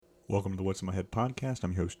Welcome to the What's in My Head podcast.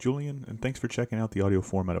 I'm your host, Julian, and thanks for checking out the audio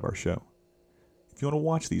format of our show. If you want to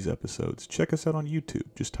watch these episodes, check us out on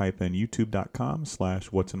YouTube. Just type in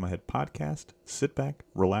youtube.com/What's in My Head podcast. Sit back,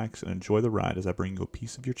 relax, and enjoy the ride as I bring you a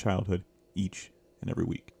piece of your childhood each and every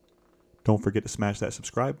week. Don't forget to smash that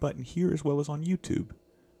subscribe button here as well as on YouTube.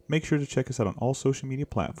 Make sure to check us out on all social media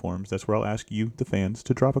platforms. That's where I'll ask you, the fans,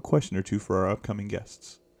 to drop a question or two for our upcoming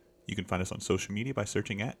guests. You can find us on social media by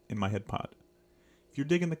searching at In My Head Pod. If you're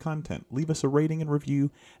digging the content, leave us a rating and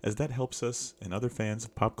review, as that helps us and other fans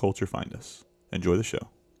of pop culture find us. Enjoy the show.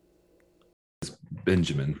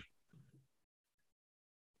 Benjamin.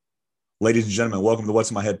 Ladies and gentlemen, welcome to the What's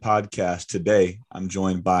in My Head podcast. Today, I'm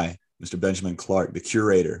joined by Mr. Benjamin Clark, the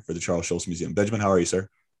curator for the Schulz Museum. Benjamin, how are you, sir?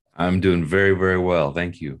 I'm doing very, very well.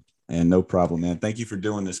 Thank you. And no problem, man. Thank you for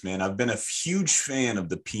doing this, man. I've been a huge fan of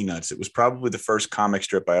the Peanuts. It was probably the first comic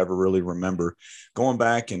strip I ever really remember going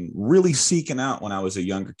back and really seeking out when I was a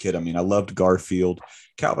younger kid. I mean, I loved Garfield.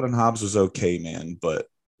 Calvin and Hobbes was okay, man, but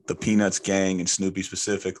the Peanuts gang and Snoopy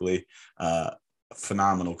specifically,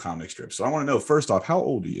 phenomenal comic strip. So I want to know, first off, how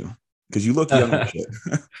old are you? Because you look young as shit.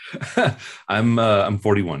 I'm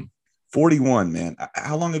 41. 41, man.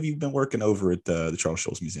 How long have you been working over at the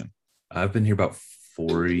Schulz Museum? I've been here about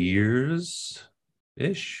 4 years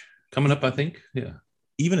ish, coming up, I think. Yeah.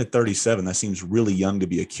 Even at 37, that seems really young to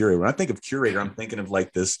be a curator. When I think of curator, I'm thinking of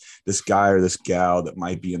like this guy or this gal that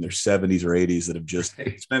might be in their 70s or 80s that have just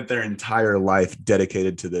spent their entire life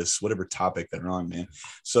dedicated to this, whatever topic they're on, man.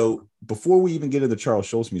 So before we even get into the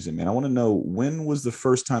Schulz Museum, man, I want to know, when was the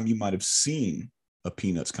first time you might have seen a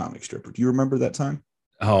Peanuts comic strip? Do you remember that time?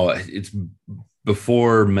 Oh, it's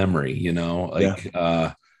before memory,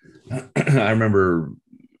 I remember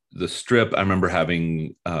the strip. I remember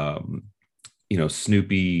having,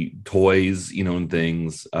 Snoopy toys, and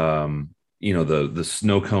things, the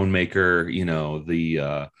snow cone maker,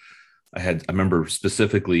 I remember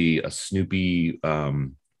specifically a Snoopy,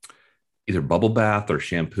 either bubble bath or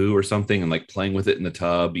shampoo or something, and like playing with it in the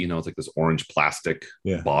tub, it's like this orange plastic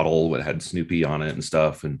bottle that had Snoopy on it and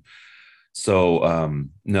stuff. And so,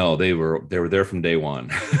 no, they were there from day one.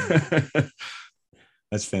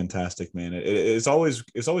 That's fantastic, man. It's always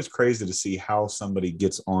crazy to see how somebody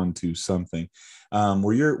gets onto something.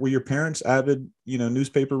 Were your parents avid,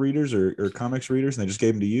 newspaper readers or comics readers, and they just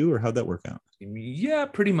gave them to you, or how'd that work out? Yeah,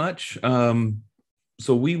 pretty much.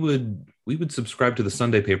 So we would subscribe to the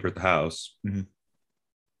Sunday paper at the house,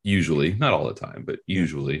 usually, not all the time, but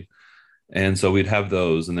usually. And so we'd have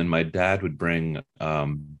those, and then my dad would bring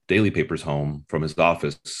daily papers home from his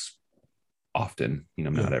office often,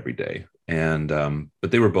 not every day. And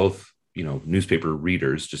but they were both, newspaper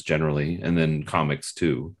readers just generally, and then comics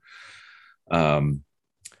too. So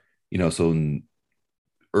in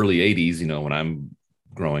early 80s, when I'm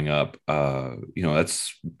growing up,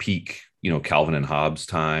 that's peak, Calvin and Hobbes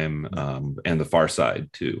time, and the Far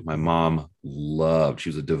Side too. My mom she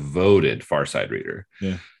was a devoted Far Side reader.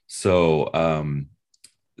 Yeah. So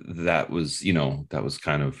that was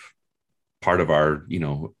kind of part of our,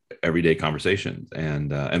 everyday conversations,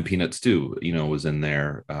 and Peanuts too, was in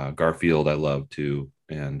there. Garfield I loved too,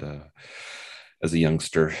 and as a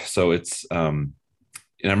youngster. So it's and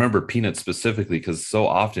I remember Peanuts specifically because so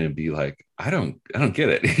often it'd be like, I don't get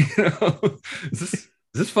it. Is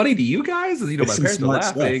this funny to you guys? My parents are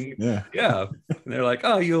laughing. Stuff. Yeah. And they're like,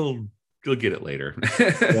 oh, you'll get it later.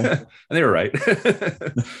 And they were right.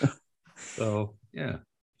 So yeah,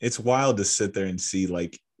 it's wild to sit there and see,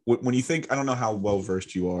 like, when you think, I don't know how well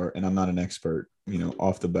versed you are, and I'm not an expert,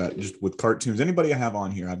 off the bat, just with cartoons. Anybody I have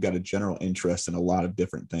on here, I've got a general interest in a lot of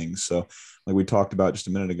different things. So like we talked about just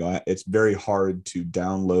a minute ago, it's very hard to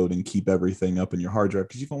download and keep everything up in your hard drive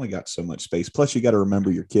because you've only got so much space. Plus you got to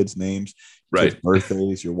remember your kids' names, right? Kids'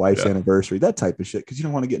 birthdays, your wife's anniversary, that type of shit, because you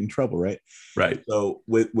don't want to get in trouble, right? Right. So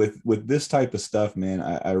with this type of stuff, man,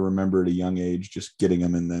 I remember at a young age just getting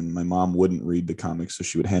them, and then my mom wouldn't read the comics, so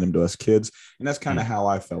she would hand them to us kids, and that's kind of how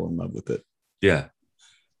I fell in love with it. Yeah.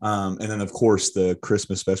 And then of course the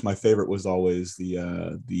Christmas special. My favorite was always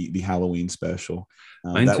the Halloween special.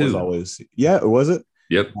 Mine that too. was always, was it?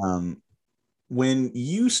 Yep. When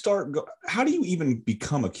you start, how do you even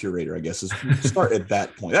become a curator? I guess is start at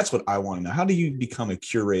that point. That's what I want to know. How do you become a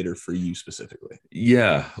curator for you specifically?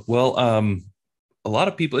 Yeah. Well, a lot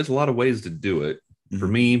of people. There's a lot of ways to do it. For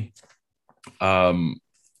me, I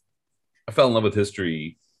fell in love with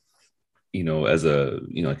history, as a,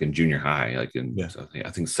 like in junior high, like in,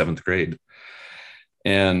 I think 7th grade.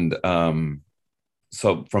 And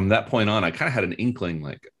so from that point on, I kind of had an inkling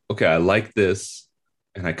like, okay, I like this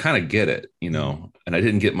and I kind of get it, and I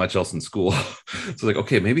didn't get much else in school. So like,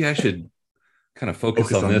 okay, maybe I should kind of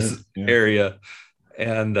focus on this area.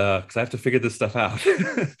 and because I have to figure this stuff out,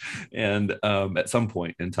 and at some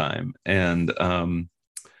point in time, and I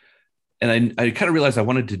kind of realized I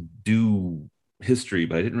wanted to do history,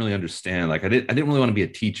 but I didn't really understand. Like I didn't really want to be a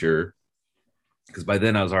teacher because by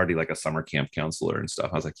then I was already like a summer camp counselor and stuff.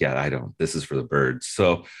 I was like, yeah, I don't. This is for the birds.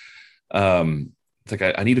 So it's like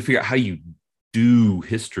I need to figure out how you do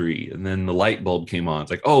history. And then the light bulb came on.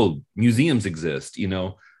 It's like, oh, museums exist. You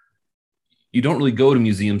don't really go to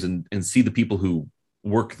museums and see the people who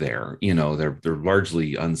work there. They're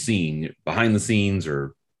largely unseen behind the scenes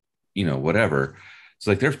or whatever. It's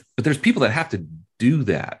like there's people that have to do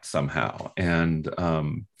that somehow. And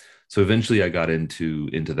so eventually I got into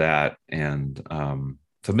that. And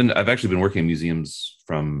so I've actually been working in museums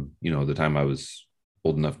from the time I was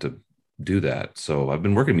old enough to do that. So I've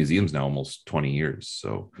been working in museums now almost 20 years.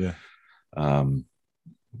 So Yeah.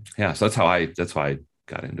 So that's how I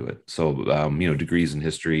got into it. So degrees in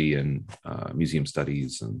history and museum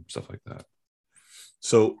studies and stuff like that.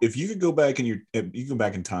 So if you could go back you go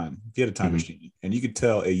back in time, if you had a time machine and you could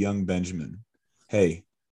tell a young Benjamin, hey,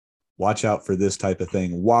 watch out for this type of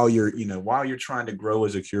thing while you're trying to grow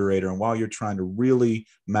as a curator and while you're trying to really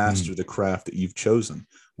master the craft that you've chosen,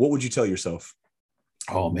 what would you tell yourself?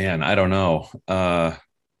 Oh man, I don't know. I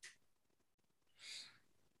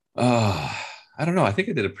don't know. I think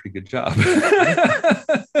I did a pretty good job.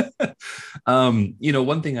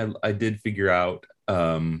 One thing I did figure out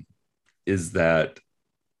is that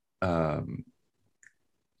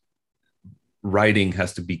writing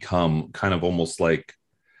has to become kind of almost like,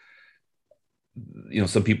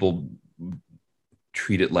 some people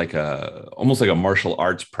treat it like almost like a martial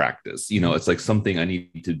arts practice. It's like something I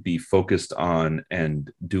need to be focused on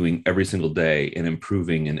and doing every single day and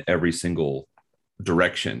improving in every single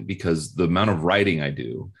direction, because the amount of writing I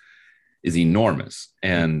do is enormous.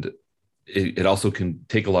 And it also can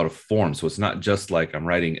take a lot of form. So it's not just like I'm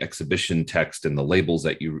writing exhibition text and the labels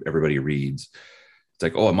that everybody reads. It's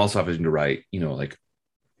like, oh, I'm also having to write, like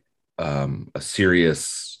a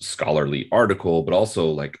serious scholarly article, but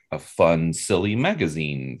also like a fun, silly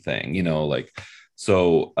magazine thing,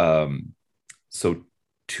 so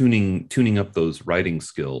tuning up those writing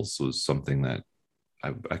skills was something that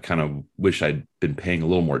I kind of wish I'd been paying a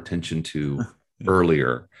little more attention to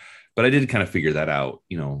earlier, but I did kind of figure that out,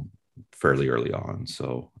 fairly early on.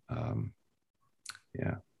 So,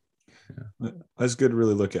 yeah. That's good to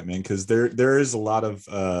really look at, man, because there is a lot of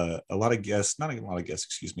guests, not a lot of guests,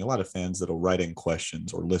 excuse me, a lot of fans that'll write in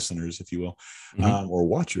questions, or listeners, if you will, or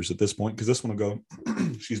watchers at this point, because this one will go,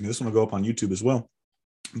 excuse me, this one will go up on YouTube as well.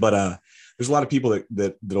 But there's a lot of people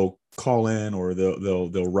that'll call in, or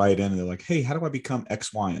they'll write in and they're like, hey, how do I become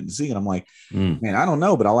X, Y, and Z? And I'm like, man, I don't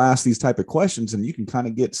know, but I'll ask these type of questions and you can kind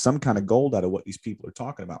of get some kind of gold out of what these people are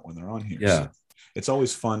talking about when they're on here. Yeah. So it's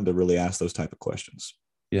always fun to really ask those type of questions.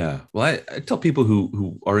 Yeah. Well, I tell people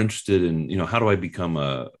who are interested in, how do I become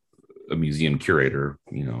a museum curator,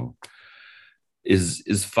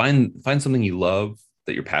 is find something you love,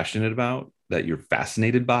 that you're passionate about, that you're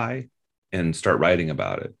fascinated by, and start writing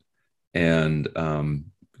about it. And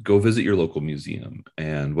go visit your local museum,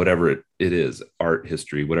 and whatever it is, art,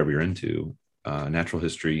 history, whatever you're into, natural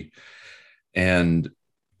history. And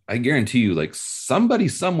I guarantee you, like, somebody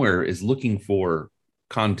somewhere is looking for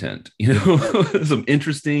content, some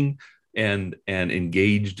interesting and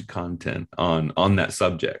engaged content on that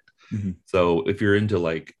subject. So if you're into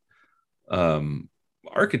like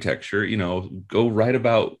architecture, go write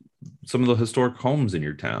about some of the historic homes in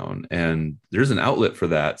your town, and there's an outlet for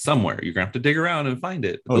that somewhere. You're gonna have to dig around and find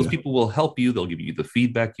it. Those people will help you. They'll give you the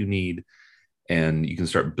feedback you need, and you can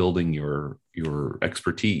start building your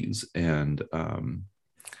expertise. And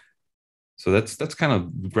so that's kind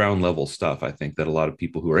of ground level stuff, I think, that a lot of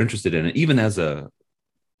people who are interested in it, even as a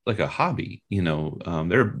hobby,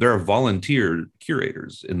 there are volunteer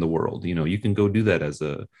curators in the world. You can go do that as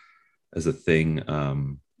a thing,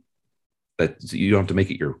 that you don't have to make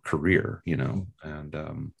it your career,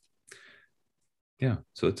 and yeah,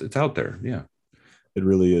 so it's out there. Yeah, it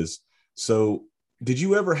really is. So did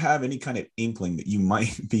you ever have any kind of inkling that you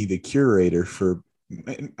might be the curator for,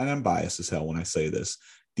 and I'm biased as hell when I say this,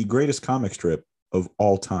 the greatest comic strip of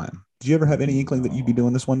all time? Did you ever have any inkling that you'd be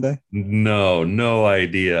doing this one day? No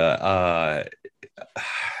idea.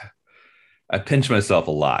 I pinch myself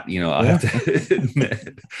a lot, I have to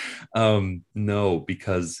admit. No,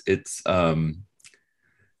 because it's, I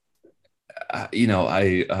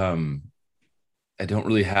don't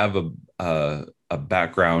really have a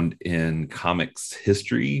background in comics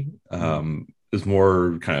history. It's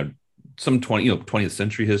more kind of some 20th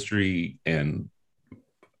century history, and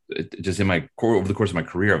just over the course of my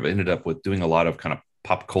career, I've ended up with doing a lot of kind of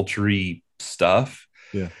pop culture-y stuff.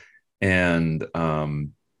 Yeah. And I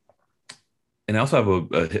also have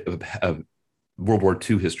a World War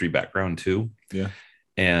II history background too. Yeah.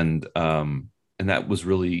 And that was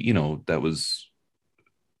really, that was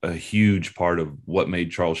a huge part of what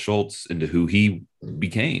made Charles Schulz into who he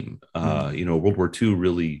became. World War II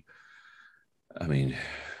really, I mean,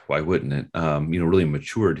 why wouldn't it? Really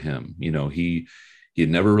matured him. He had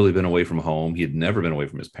never really been away from home. He had never been away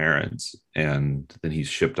from his parents, and then he's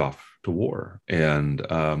shipped off to war. And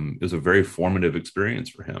it was a very formative experience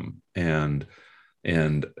for him. And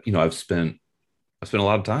I've spent a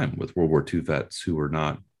lot of time with World War II vets who were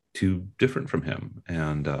not too different from him,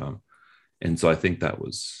 and so I think that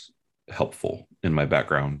was helpful in my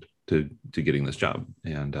background to getting this job.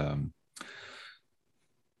 And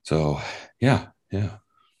so yeah.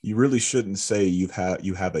 You really shouldn't say you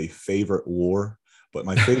have a favorite war, but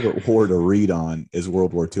my favorite war to read on is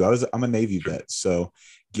World War II. I'm a Navy vet, so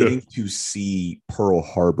getting to see Pearl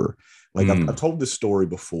Harbor, like I've told this story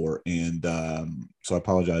before, and so I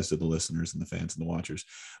apologize to the listeners and the fans and the watchers.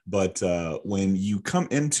 But when you come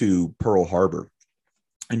into Pearl Harbor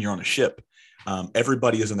and you're on a ship,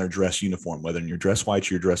 everybody is in their dress uniform, whether in your dress whites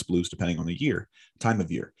or your dress blues, depending on the time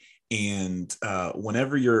of year. And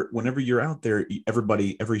whenever you're out there,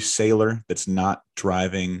 every sailor that's not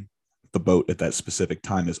driving the boat at that specific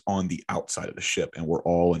time is on the outside of the ship, and we're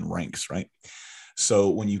all in ranks, right? So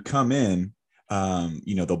when you come in,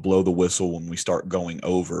 they'll blow the whistle when we start going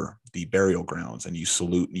over the burial grounds, and you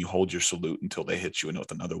salute and you hold your salute until they hit you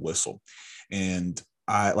with another whistle. And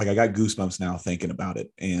I got goosebumps now thinking about it.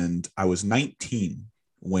 And I was 19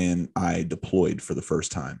 when I deployed for the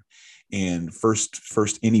first time. And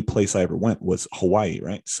first any place I ever went was Hawaii,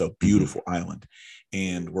 right? So beautiful island.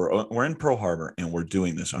 And we're in Pearl Harbor, and we're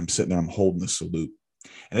doing this. I'm sitting there, I'm holding the salute.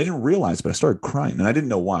 And I didn't realize, but I started crying, and I didn't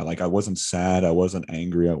know why. Like, I wasn't sad, I wasn't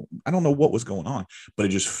angry. I don't know what was going on, but it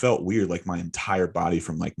just felt weird. Like my entire body,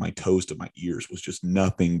 from like my toes to my ears, was just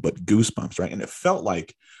nothing but goosebumps, right? And it felt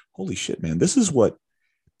like, holy shit, man, this is what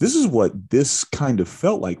this kind of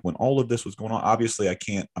felt like when all of this was going on. Obviously,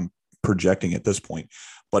 I'm projecting at this point,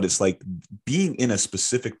 but it's like being in a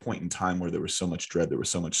specific point in time where there was so much dread, there was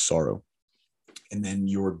so much sorrow, and then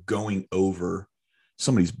you're going over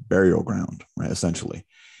somebody's burial ground, right? Essentially,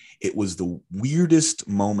 it was the weirdest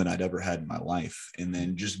moment I'd ever had in my life. And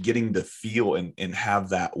then just getting to feel and have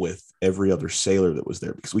that with every other sailor that was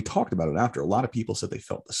there, because we talked about it after. A lot of people said they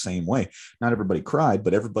felt the same way. Not everybody cried,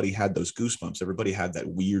 but everybody had those goosebumps. Everybody had that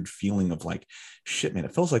weird feeling of like, shit, man,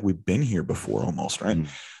 it feels like we've been here before almost, right?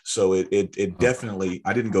 So it definitely,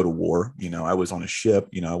 I didn't go to war. I was on a ship,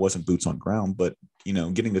 I wasn't boots on ground, but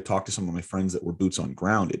getting to talk to some of my friends that were boots on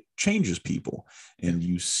ground, it changes people, and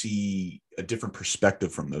you see a different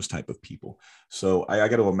perspective from those type of people. So I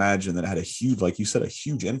got to imagine that it had a huge, like you said, a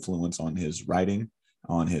huge influence on his writing,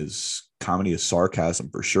 on his comedy, his sarcasm,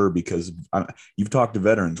 for sure, because you've talked to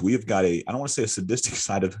veterans. We have got I don't want to say a sadistic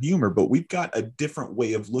side of humor, but we've got a different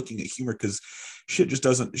way of looking at humor, because shit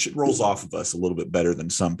rolls off of us a little bit better than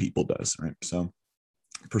some people does, right? So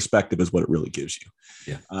perspective is what it really gives you.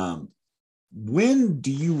 Yeah. When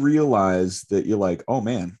do you realize that you're like, oh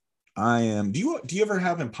man, do you ever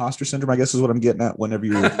have imposter syndrome, I guess is what I'm getting at? Whenever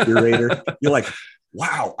you're a curator, you're like,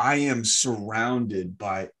 wow, I am surrounded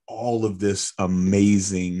by all of this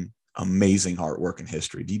amazing artwork and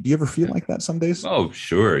history. Do you ever feel like that some days? Oh,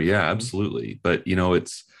 sure. Yeah, absolutely. But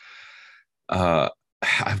it's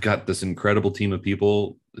I've got this incredible team of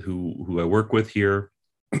people who I work with here.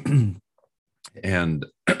 And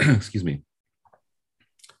excuse me.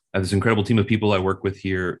 I have this incredible team of people I work with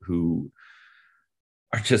here who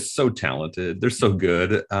are just so talented. They're so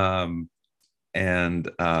good.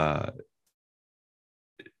 And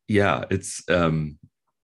yeah, it's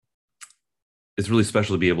really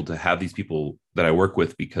special to be able to have these people that I work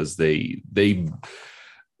with, because I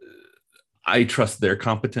trust their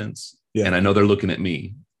competence. Yeah. And I know they're looking at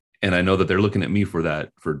me, and I know that they're looking at me for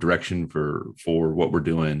direction, for what we're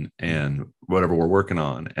doing and whatever we're working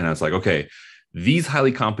on. And I was like, okay, these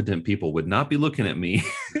highly competent people would not be looking at me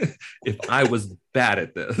if I was bad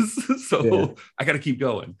at this. So I got to keep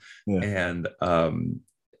going. Yeah. And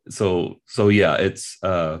so yeah, it's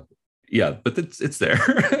yeah, but it's there.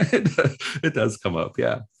 It does come up.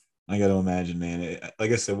 Yeah. I got to imagine, man.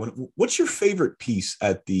 Like I said, what's your favorite piece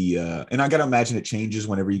at the? And I got to imagine it changes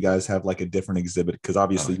whenever you guys have like a different exhibit, because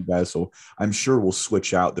obviously you guys I'm sure will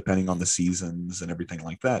switch out depending on the seasons and everything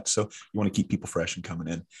like that. So you want to keep people fresh and coming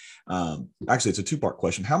in. Actually, it's a two-part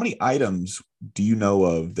question. How many items do you know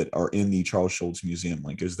of that are in the Charles Schulz Museum?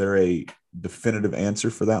 Like, is there a definitive answer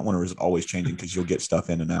for that one, or is it always changing because you'll get stuff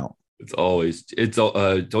in and out? it's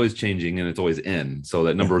always changing, and it's always in. So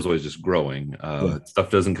that number is always just growing. Stuff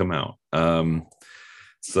doesn't come out.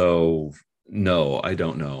 So no, I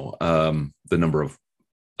don't know the number of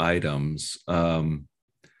items.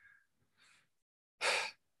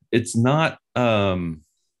 It's not.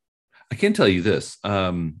 I can tell you this.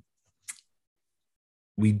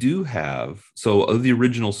 We do have of the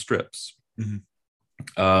original strips.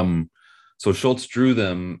 So Schulz drew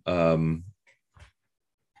them.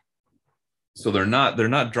 So they're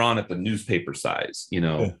not drawn at the newspaper size,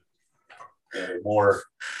 They're more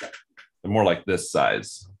like this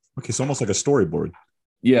size. Okay, so almost like a storyboard.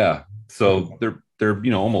 Yeah. So they're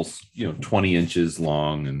almost 20 inches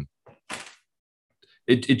long, and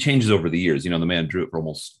it changes over the years. The man drew it for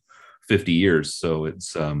almost 50 years, so it's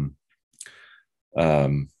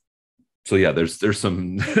so yeah, there's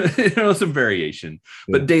some some variation,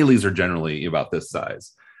 but dailies are generally about this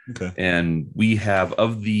size. Okay. And we have,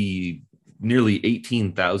 of the nearly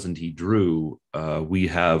 18,000 he drew, we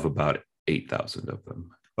have about 8,000 of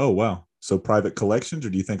them. Oh wow. So private collections, or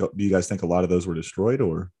do you guys think a lot of those were destroyed,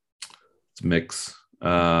 or it's a mix?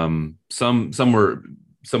 Some were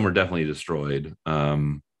definitely destroyed.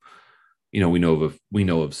 We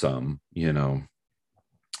know of some,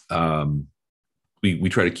 we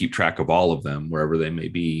try to keep track of all of them wherever they may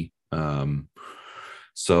be.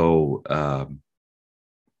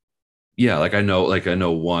 Yeah, like I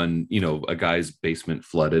know one, a guy's basement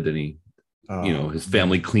flooded, and he, his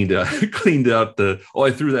family cleaned out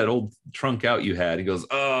I threw that old trunk out you had. He goes,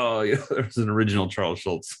 there's an original Charles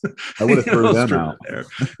Schulz. I would have threw them out there.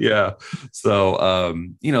 Yeah.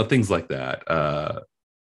 So, things like that.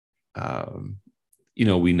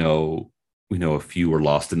 We know a few were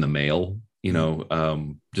lost in the mail,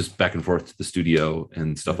 just back and forth to the studio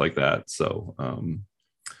and stuff like that. So,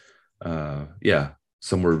 yeah.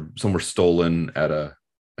 Some were stolen at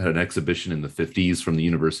an exhibition in the 50s from the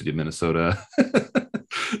University of Minnesota.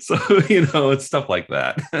 So, it's stuff like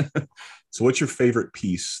that. So what's your favorite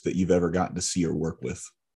piece that you've ever gotten to see or work with?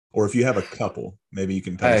 Or if you have a couple, maybe you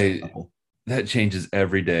can tell us a couple. That changes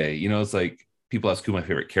every day. It's like people ask who my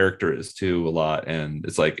favorite character is too a lot. And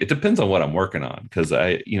it's like, it depends on what I'm working on. Cause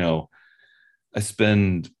I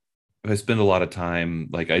spend a lot of time,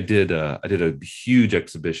 like I did a huge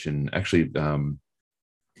exhibition, actually,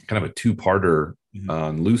 kind of a two-parter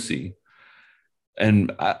on Lucy.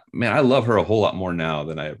 And I love her a whole lot more now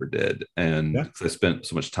than I ever did. And I spent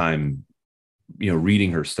so much time,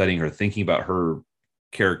 reading her, studying her, thinking about her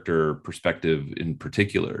character perspective in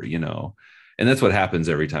particular, and that's what happens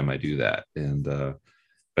every time I do that. And if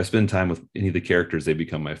I spend time with any of the characters, they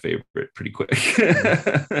become my favorite pretty quick.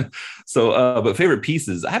 So, but favorite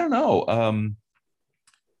pieces, I don't know.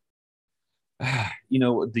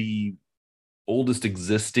 The oldest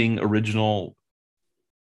existing original,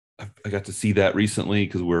 I got to see that recently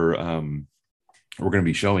because we're going to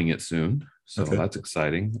be showing it soon, so that's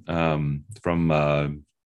exciting. From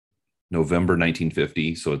November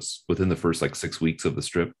 1950, so it's within the first 6 weeks of the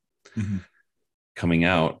strip coming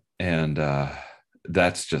out, and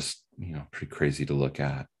that's just pretty crazy to look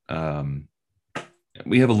at.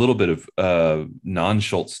 We have a little bit of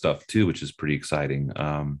non-Schulz stuff too, which is pretty exciting.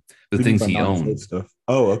 The things he owned. Stuff.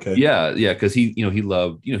 Oh, okay. Yeah, because he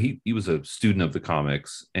loved, he was a student of the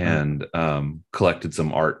comics and collected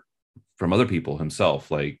some art from other people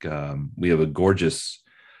himself. Like we have a gorgeous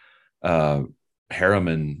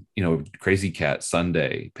Harriman, Crazy Cat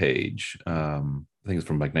Sunday page. I think it's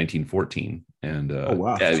from 1914, and oh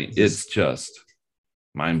wow, yeah, it's just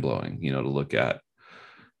mind blowing, to look at.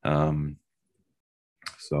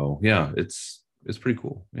 So yeah, it's pretty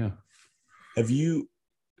cool. Yeah. Have you?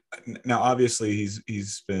 Now, obviously,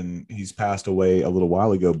 he's passed away a little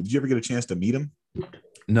while ago. But did you ever get a chance to meet him?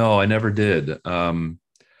 No, I never did.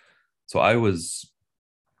 So I was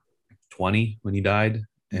 20 when he died,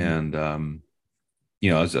 and I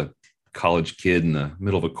was a college kid in the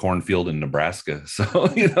middle of a cornfield in Nebraska. So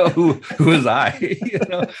who was I?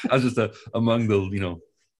 I was just among the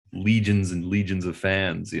legions and legions of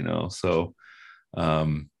fans. So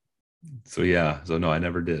yeah. So no, I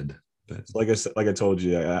never did. Like I told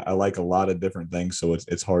you, I like a lot of different things, so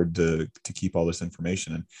it's hard to keep all this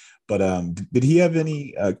information in. But did he have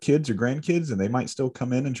any kids or grandkids, and they might still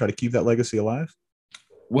come in and try to keep that legacy alive?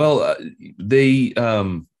 Well,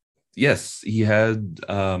 yes, he had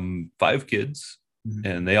 5 kids,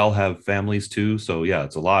 and they all have families too. So yeah,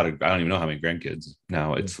 it's a lot of, I don't even know how many grandkids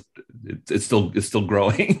now. It's still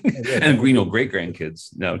growing, and great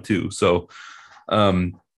grandkids now too. So.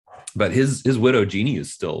 But his widow Jeannie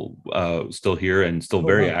is still here and still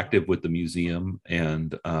very active with the museum,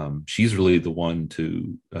 and she's really the one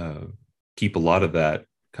to keep a lot of that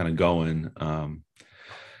kind of going.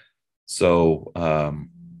 So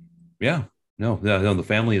yeah, no, the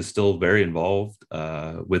family is still very involved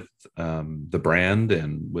with the brand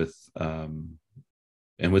and with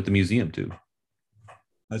the museum too.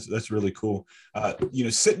 That's really cool.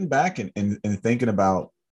 Sitting back and thinking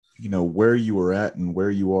about, where you were at and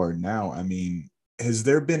where you are now. I mean, has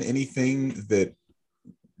there been anything that,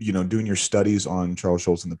 doing your studies on Charles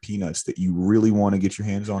Schulz and the Peanuts that you really want to get your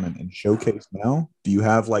hands on and showcase now? Do you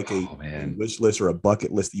have like a wish list or a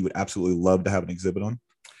bucket list that you would absolutely love to have an exhibit on?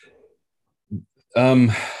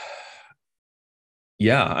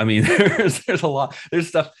 Yeah, I mean, there's a lot. There's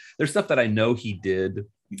stuff that I know he did,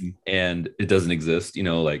 and it doesn't exist,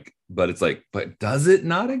 but it's like, but does it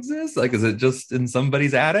not exist? Like, is it just in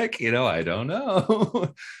somebody's attic? I don't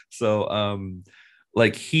know. So,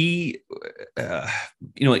 like he,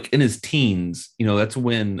 like in his teens, that's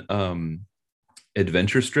when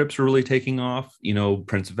adventure strips were really taking off,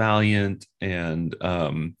 Prince Valiant and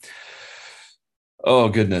oh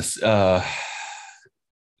goodness,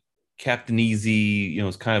 Captain Easy,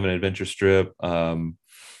 it's kind of an adventure strip. Even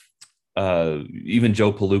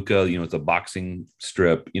Joe Palooka, it's a boxing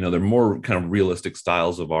strip. They're more kind of realistic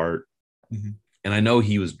styles of art. Mm-hmm. And I know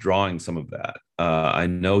he was drawing some of that. I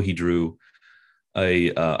know he drew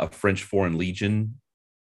a French Foreign Legion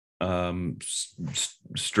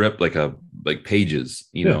strip, like pages,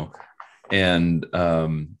 and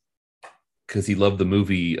because he loved the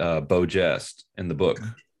movie Beau Geste and the book,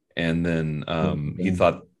 and then he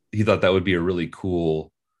thought that would be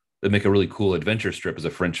that'd make a really cool adventure strip as a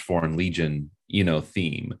French Foreign Legion,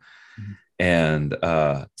 theme. Mm-hmm. And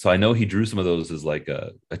so I know he drew some of those as like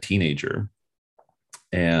a teenager,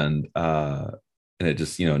 and it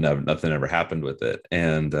just, nothing ever happened with it.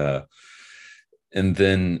 And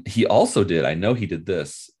then he also did, I know he did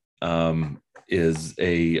this, is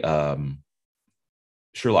a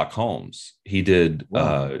Sherlock Holmes. He did,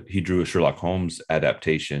 he drew a Sherlock Holmes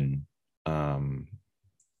adaptation.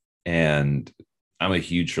 And I'm a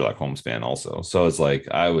huge Sherlock Holmes fan also. So it's like,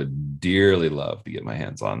 I would dearly love to get my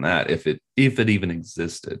hands on that if it even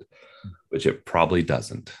existed, which it probably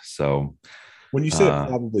doesn't. So when you say it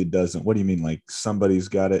probably doesn't, what do you mean? Like somebody's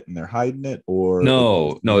got it and they're hiding it, or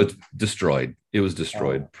no, it's destroyed. It was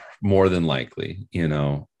destroyed more than likely,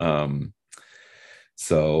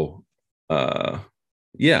 So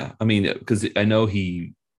yeah, I mean, because I know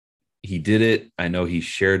he did it. I know he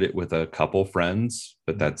shared it with a couple friends,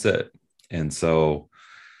 but that's it. And so,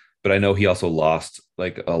 but I know he also lost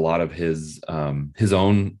like a lot of his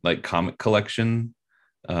own like comic collection,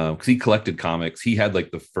 because he collected comics. He had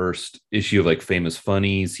like the first issue of like Famous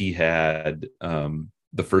Funnies. He had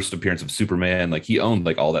the first appearance of Superman. Like he owned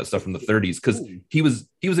like all that stuff from the 30s, because he was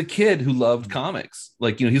a kid who loved comics.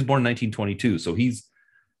 Like, he was born in 1922, so he's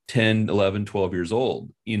 10, 11, 12 years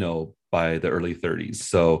old, by the early 30s.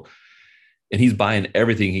 So, and he's buying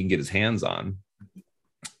everything he can get his hands on.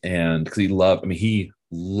 And because he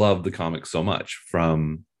loved the comics so much.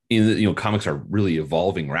 From, comics are really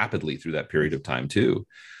evolving rapidly through that period of time too.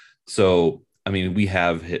 So, I mean, we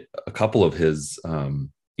have hit a couple of his,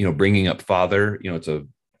 Bringing Up Father, it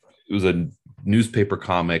was a newspaper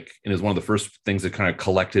comic, and it was one of the first things that kind of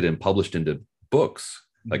collected and published into books,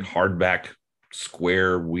 like hardback,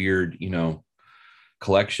 square, weird,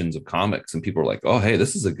 collections of comics. And people are like, oh, hey,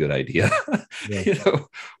 this is a good idea. Yeah.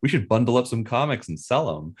 We should bundle up some comics and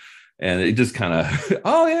sell them. And it just kind of,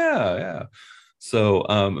 oh yeah. So,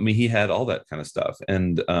 he had all that kind of stuff.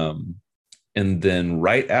 And then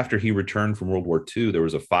right after he returned from World War II, there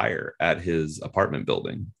was a fire at his apartment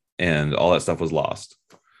building, and all that stuff was lost.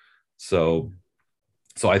 So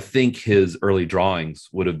I think his early drawings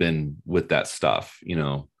would have been with that stuff,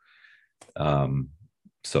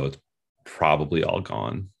 so it's probably all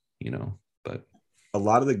gone, but a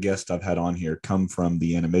lot of the guests I've had on here come from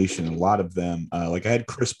the animation. A lot of them, like I had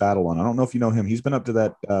Chris Battle on. I don't know if you know him. He's been up to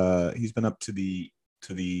that. He's been up to the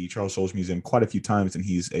Charles Schulz Museum quite a few times, and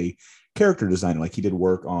he's a character designer. Like he did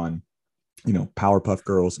work on, Powerpuff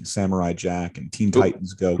Girls and Samurai Jack and Teen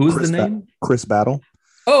Titans Go. Who's the name? Chris Battle.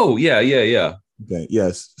 Oh yeah. Okay.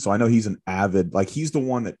 Yes. So I know he's an avid. Like he's the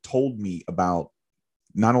one that told me about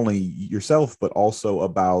not only yourself, but also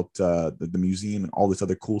about the museum and all this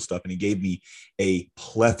other cool stuff. And he gave me a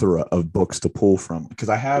plethora of books to pull from, because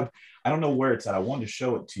I don't know where it's at. I wanted to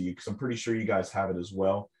show it to you because I'm pretty sure you guys have it as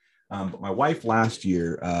well. But my wife last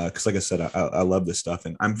year, because like I said, I love this stuff,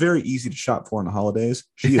 and I'm very easy to shop for in the holidays.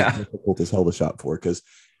 She is difficult as hell to shop for, because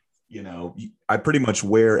I pretty much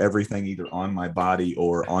wear everything either on my body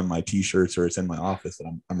or on my t-shirts, or it's in my office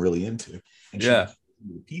that I'm really into. And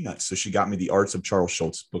Peanuts. So she got me the Arts of Charles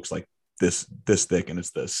Schulz books like this thick, and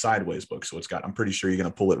it's the Sideways book. So I'm pretty sure you're gonna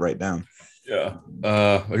pull it right down. Yeah.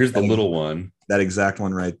 Here's the little one. That exact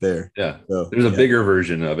one right there. Yeah. So, there's a bigger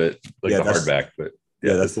version of it, like the hardback, but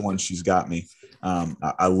yeah, that's the one she's got me.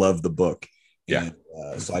 I love the book. Yeah. And,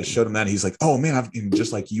 so I showed him that. And he's like, oh man,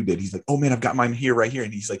 just like you did. He's like, oh man, I've got mine here, right here.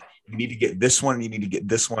 And he's like, you need to get this one. And you need to get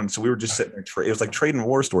this one. So we were just sitting there. It was like trading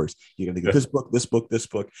war stories. You got to get this book, this book, this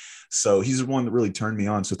book. So he's the one that really turned me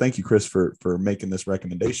on. So thank you, Chris, for making this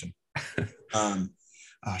recommendation.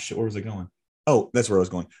 Shit, where was I going? Oh, that's where I was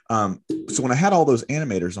going. So when I had all those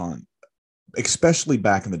animators on, especially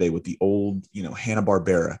back in the day with the old,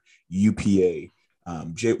 Hanna-Barbera, UPA,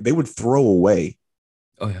 they would throw away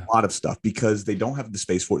a lot of stuff because they don't have the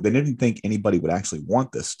space for it. They didn't think anybody would actually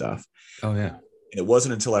want this stuff. Oh yeah. And it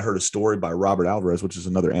wasn't until I heard a story by Robert Alvarez, which is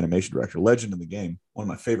another animation director, legend in the game, one of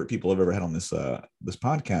my favorite people I've ever had on this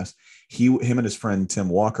podcast. Him and his friend Tim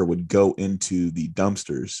Walker would go into the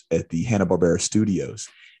dumpsters at the Hanna-Barbera studios,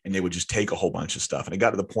 and they would just take a whole bunch of stuff. And it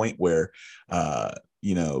got to the point where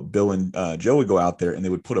Bill and Joe would go out there and they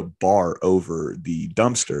would put a bar over the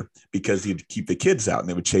dumpster because he'd keep the kids out, and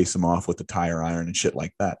they would chase them off with the tire iron and shit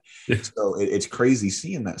like that. So it's crazy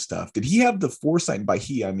seeing that stuff. Did he have the foresight? And by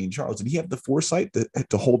he, I mean Charles. Did he have the foresight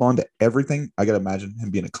to hold on to everything? I got to imagine him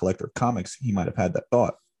being a collector of comics. He might have had that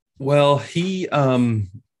thought. Well, he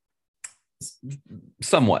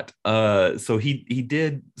somewhat. So he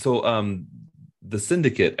did. So the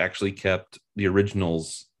Syndicate actually kept the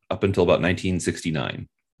originals up until about 1969.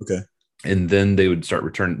 Okay. And then they would started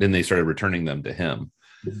returning them to him.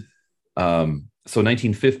 So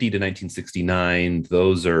 1950 to 1969,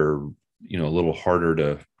 those are, a little harder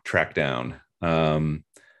to track down in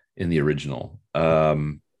the original.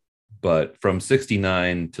 But from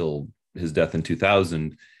 69 till his death in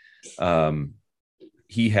 2000,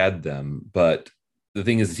 he had them. But the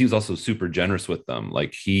thing is he was also super generous with them.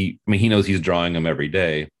 Like he knows he's drawing them every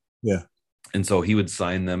day. Yeah. And so he would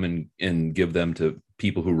sign them and give them to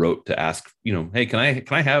people who wrote to ask, hey, can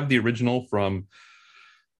I have the original from,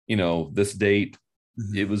 this date?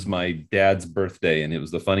 Mm-hmm. It was my dad's birthday, and it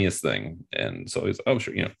was the funniest thing. And so he's, oh,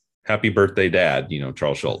 sure, happy birthday, Dad,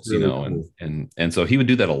 Charles Schulz, really cool. and so he would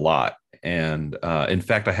do that a lot. And in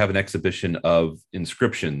fact, I have an exhibition of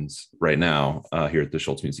inscriptions right now here at the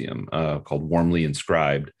Schulz Museum called Warmly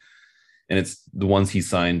Inscribed. And it's the ones he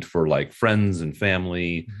signed for like friends and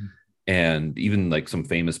family. Mm-hmm. And even like some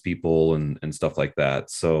famous people and stuff like that.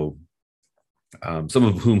 So some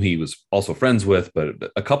of whom he was also friends with,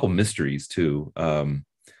 but a couple mysteries too.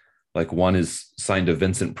 Like one is signed to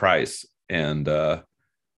Vincent Price, and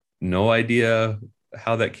no idea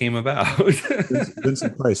how that came about.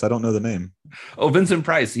 Vincent Price. I don't know the name. Oh, Vincent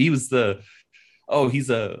Price. He was he's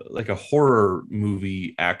a horror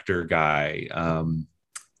movie actor guy.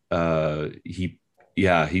 He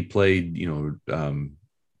played,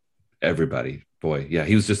 everybody. Boy, yeah,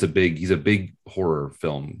 he's a big horror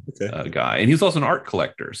film guy, and he was also an art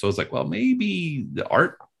collector. So I was like, well, maybe the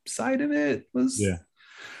art side of it was,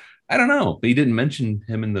 I don't know, but he didn't mention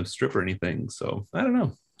him in the strip or anything, so I don't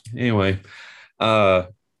know. Anyway, so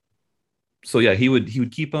yeah, he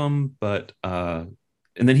would keep them, but and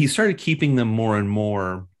then he started keeping them more and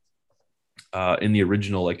more in the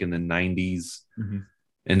original, like in the 90s, mm-hmm.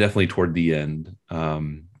 and definitely toward the end.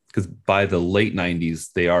 Because by the late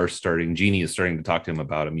 90s, Genie is starting to talk to him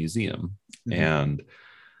about a museum. Mm-hmm.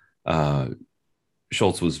 And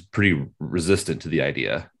Schulz was pretty resistant to the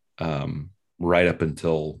idea right up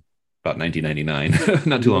until about 1999,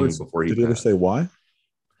 not too long before he Did he ever say why?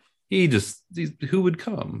 Who would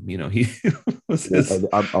come? He was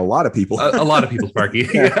a lot of people. a lot of people, Sparky.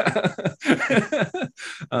 Yeah.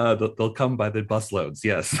 They'll come by the busloads.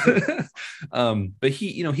 Yes. But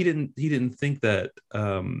he didn't think that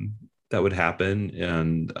that would happen.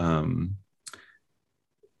 And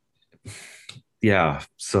yeah.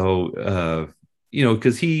 So,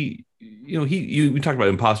 because we talked about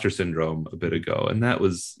imposter syndrome a bit ago, and that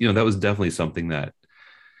was definitely something that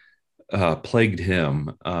plagued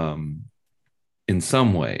him in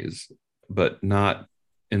some ways, but not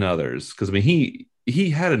in others. Because he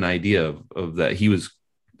had an idea of that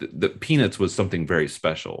that Peanuts was something very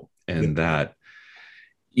special, and that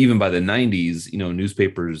even by the 90s,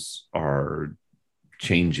 newspapers are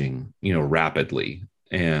changing, rapidly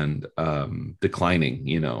and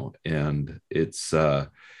declining, and it's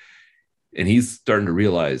and he's starting to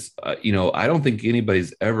realize, I don't think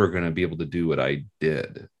anybody's ever going to be able to do what I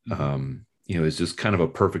did. It's just kind of a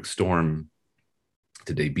perfect storm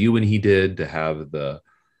to debut when he did, to have the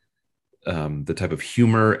type of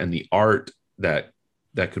humor and the art that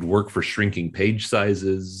could work for shrinking page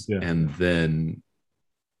sizes, and then,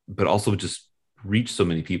 but also just reach so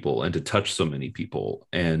many people and to touch so many people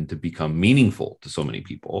and to become meaningful to so many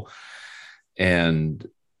people, and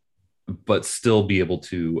but still be able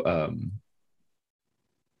to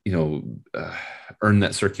you know earn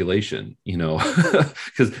that circulation,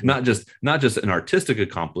 because not just an artistic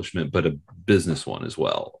accomplishment but a business one as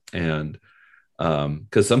well. And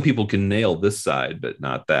because some people can nail this side but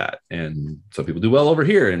not that, and some people do well over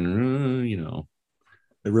here, and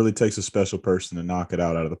it really takes a special person to knock it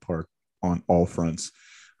out of the park on all fronts.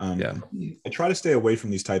 Yeah. I try to stay away from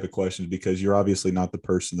these type of questions because you're obviously not the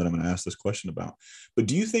person that I'm going to ask this question about. But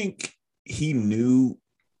do you think he knew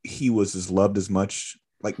he was as loved as much?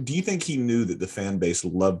 Like, do you think he knew that the fan base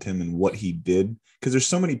loved him and what he did? Because there's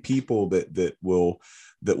so many people that will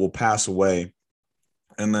pass away,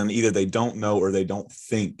 and then either they don't know or they don't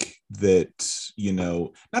think that,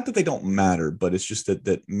 not that they don't matter, but it's just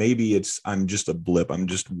that maybe I'm just a blip. I'm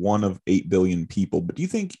just one of 8 billion people. But do you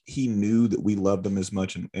think he knew that we loved him as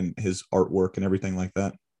much and his artwork and everything like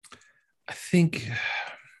that? I think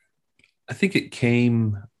it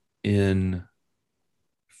came in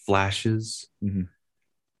flashes. Mm-hmm.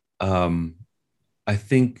 I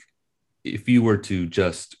think if you were to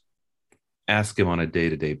just ask him on a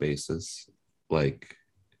day-to-day basis, like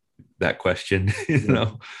that question,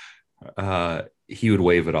 he would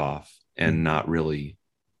wave it off and not really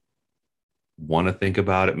want to think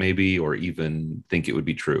about it, maybe, or even think it would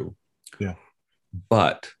be true. Yeah.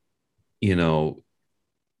 But,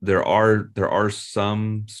 there are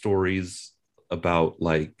some stories about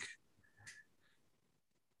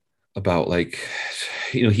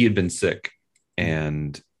he had been sick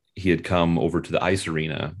and he had come over to the ice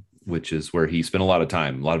arena, which is where he spent a lot of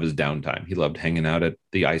his downtime. He loved hanging out at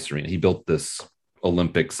the ice arena. He built this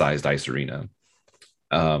Olympic sized ice arena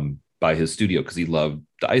by his studio because he loved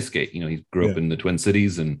the ice skate. He grew up in the Twin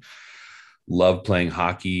Cities and loved playing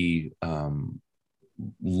hockey,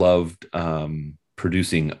 loved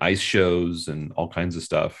producing ice shows and all kinds of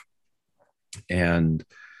stuff. And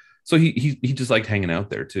so he just liked hanging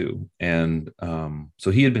out there too. And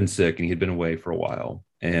so he had been sick and he had been away for a while.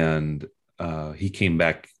 And he came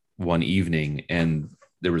back one evening and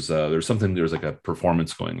there was like a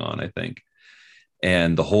performance going on, I think.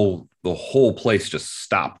 And the whole place just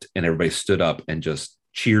stopped and everybody stood up and just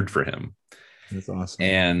cheered for him. That's awesome.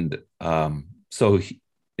 And so he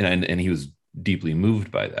was deeply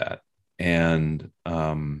moved by that. And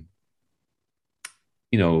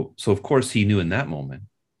so of course he knew in that moment,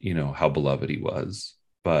 how beloved he was,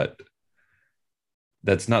 but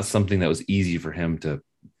that's not something that was easy for him to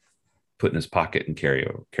put in his pocket and carry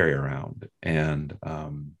around. And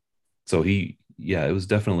so it was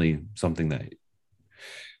definitely something that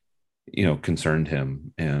concerned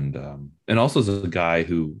him. And also as a guy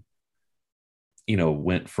who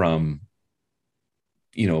went from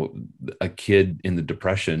a kid in the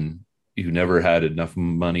Depression who never had enough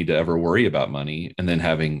money to ever worry about money, and then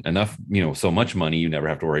having enough, so much money you never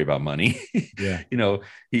have to worry about money. Yeah.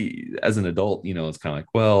 He, as an adult, it's kind of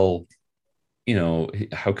like, well,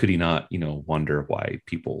 how could he not, wonder why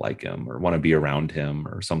people like him or want to be around him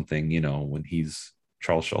or something, when he's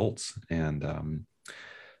Charles Schulz. And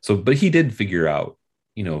but he did figure out,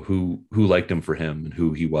 who liked him for him and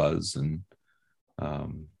who he was, and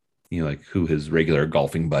like who his regular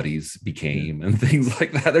golfing buddies became and things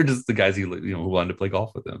like that. They're just the guys who wanted to play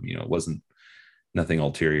golf with him. It wasn't nothing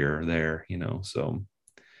ulterior there, so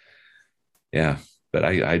yeah. But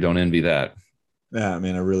I don't envy that. Yeah, I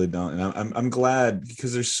mean, I really don't. And I'm glad,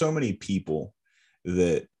 because there's so many people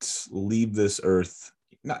that leave this earth,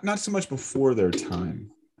 not so much before their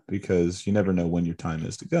time, because you never know when your time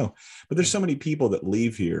is to go. But there's so many people that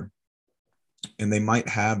leave here and they might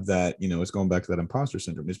have that, it's going back to that imposter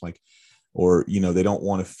syndrome. It's like, or, they don't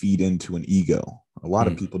want to feed into an ego. A lot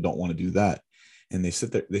of people don't want to do that. And they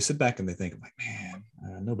sit back and they think, like, man,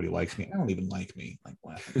 nobody likes me. I don't even like me. Like,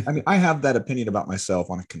 wow. I mean, I have that opinion about myself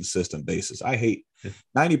on a consistent basis. I hate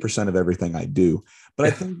 90% of everything I do, but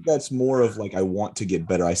I think that's more of like, I want to get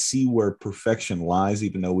better. I see where perfection lies,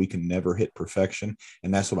 even though we can never hit perfection.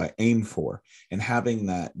 And that's what I aim for. And having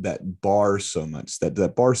that bar so much,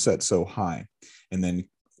 that bar set so high, and then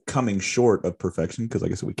coming short of perfection, because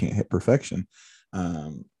like I said, we can't hit perfection.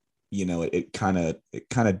 It kind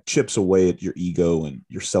of chips away at your ego and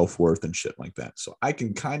your self-worth and shit like that. So I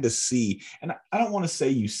can kind of see, and I don't want to say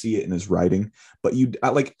you see it in his writing, but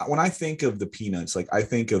when I think of the Peanuts, like I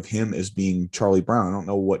think of him as being Charlie Brown. I don't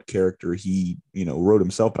know what character he, wrote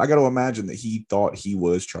himself, but I got to imagine that he thought he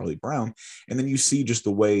was Charlie Brown. And then you see just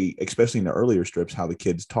the way, especially in the earlier strips, how the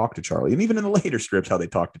kids talk to Charlie, and even in the later strips, how they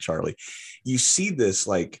talk to Charlie. You see this,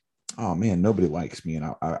 like, oh man, nobody likes me.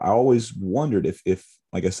 And I always wondered if,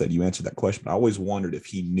 like I said, you answered that question, but I always wondered if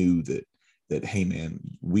he knew that, hey man,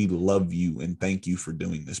 we love you and thank you for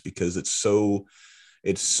doing this, because it's so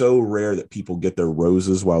rare that people get their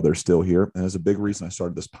roses while they're still here. And as a big reason I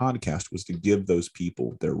started this podcast was to give those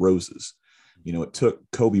people their roses. It took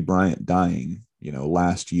Kobe Bryant dying,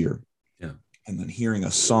 last year. Yeah. And then hearing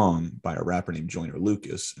a song by a rapper named Joyner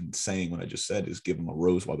Lucas and saying what I just said is give them a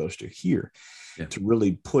rose while they're still here, Yeah. to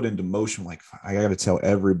really put into motion, like, I got to tell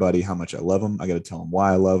everybody how much I love them. I got to tell them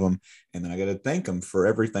why I love them. And then I got to thank them for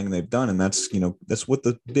everything they've done. And that's what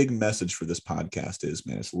the big message for this podcast is,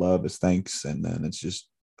 man. It's love, it's thanks. And then it's just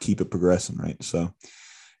keep it progressing. Right. So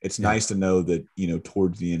it's nice to know that,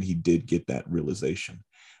 towards the end, he did get that realization.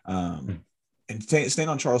 And staying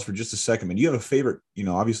on Charles for just a second, man, do you have a favorite,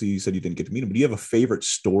 obviously you said you didn't get to meet him, but do you have a favorite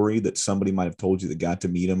story that somebody might have told you that got to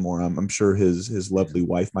meet him? Or I'm sure his lovely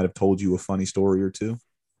wife might have told you a funny story or two.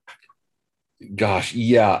 Gosh.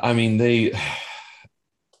 Yeah. I mean, there's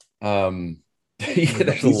These a are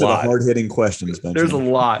the lot. hard-hitting questions, Benjamin. There's a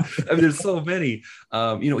lot. I mean, there's so many.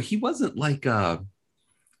 He wasn't like,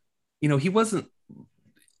 he wasn't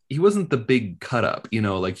the big cut up,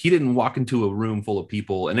 like he didn't walk into a room full of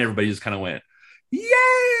people and everybody just kind of went,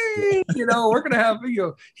 yay, we're going to have,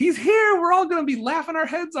 he's here. We're all going to be laughing our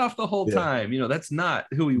heads off the whole time. That's not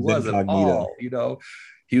who he was at all.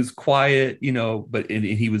 He was quiet, but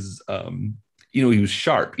he was, he was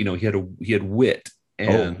sharp, he had wit.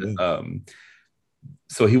 And,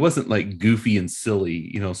 so he wasn't like goofy and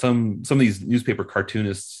silly, some of these newspaper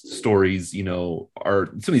cartoonist stories, some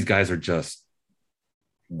of these guys are just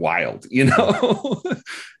wild, and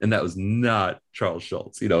that was not Charles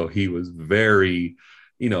Schulz. He was very,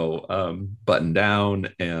 buttoned down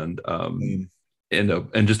and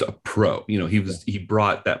just a pro. He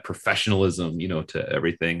brought that professionalism, to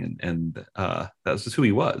everything, and that was just who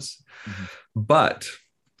he was. Mm-hmm. But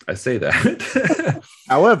I say that,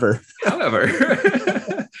 however,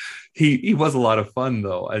 he was a lot of fun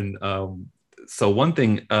though, and so one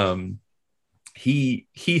thing, he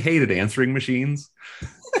hated answering machines.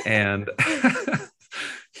 And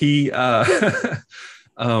he what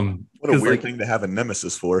a weird thing to have a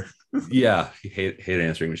nemesis for. Yeah, he hated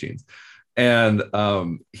answering machines. And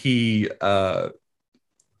he because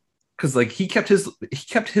like he kept his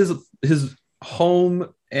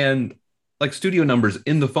home and like studio numbers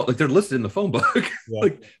in the phone, like they're listed in the phone book. Yeah.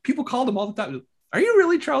 Like people called him all the time. Are you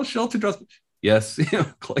really Charles Schulz? Yes,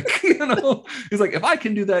 click. He's like, if I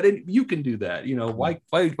can do that, you can do that. Why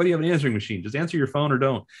do you have an answering machine? Just answer your phone or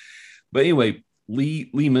don't. But anyway, Lee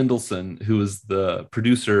Mendelson, who is the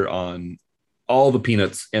producer on all the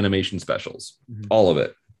Peanuts animation specials, all of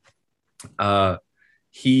it.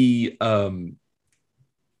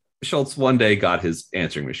 Schulz one day got his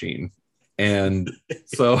answering machine, and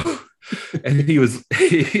so he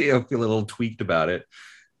feel a little tweaked about it.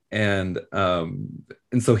 And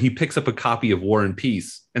so he picks up a copy of War and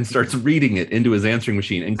Peace and starts reading it into his answering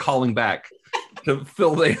machine and calling back to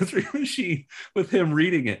fill the answering machine with him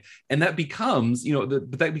reading it. And that becomes,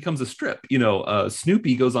 that becomes a strip.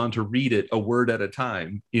 Snoopy goes on to read it a word at a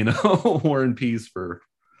time, War and Peace for,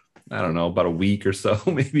 I don't know, about a week or so,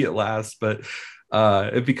 maybe it lasts, but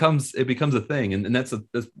it becomes a thing. And that's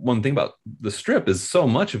one thing about the strip, is so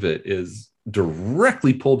much of it is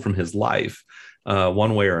directly pulled from his life.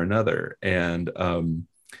 One way or another, and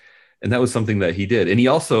that was something that he did. And he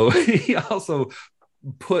also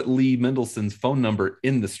put Lee Mendelson's phone number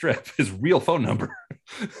in the strip, his real phone number,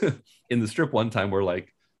 in the strip one time. Where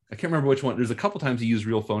like I can't remember which one. There's a couple times he used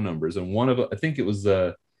real phone numbers, and one of I think it was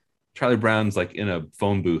Charlie Brown's like in a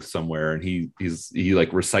phone booth somewhere, and he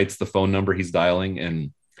like recites the phone number he's dialing,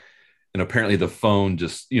 and apparently the phone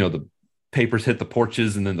just the papers hit the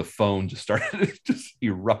porches, and then the phone just started just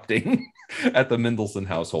erupting at the Mendelson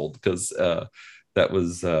household, because that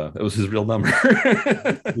was his real number.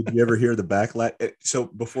 Did you ever hear the backlash? So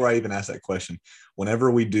before I even ask that question, whenever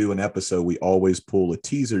we do an episode, we always pull a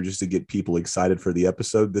teaser just to get people excited for the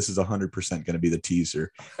episode. This is 100% going to be the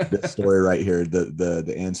teaser. This story right here,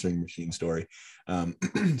 the answering machine story.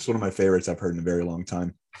 It's one of my favorites I've heard in a very long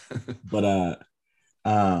time. But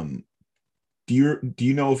do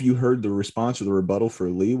you know if you heard the response or the rebuttal for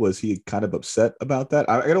Lee? Was he kind of upset about that?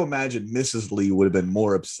 I got to imagine Mrs. Lee would have been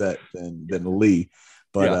more upset than Lee.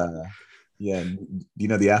 But yeah. Do you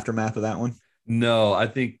know the aftermath of that one? No, I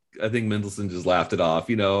think Mendelson just laughed it off.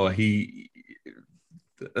 That's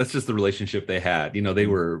just the relationship they had. They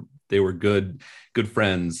were good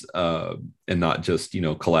friends, and not just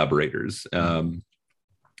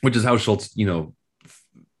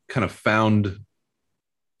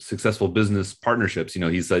successful business partnerships.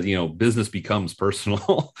 He said, business becomes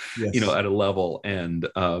personal, Yes. at a level. And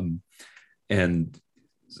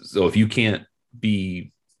so if you can't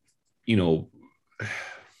be,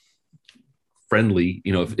 friendly,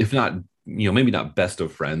 if not, maybe not best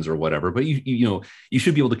of friends or whatever, but you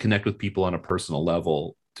should be able to connect with people on a personal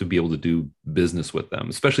level to be able to do business with them,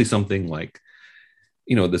 especially something like,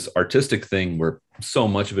 this artistic thing where so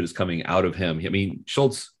much of it is coming out of him. I mean,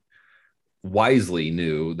 Schulz wisely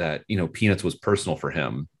knew that, Peanuts was personal for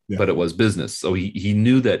him, but it was business. So he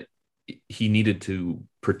knew that he needed to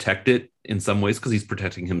protect it in some ways because he's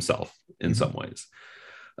protecting himself in some ways.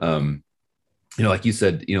 Like you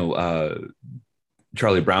said,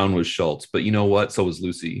 Charlie Brown was Schulz, but you know what? So was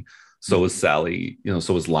Lucy. So was Sally,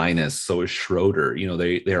 so was Linus. So is Schroeder.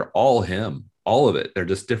 They're all him, all of it. They're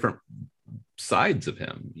just different sides of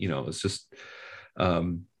him. It's just,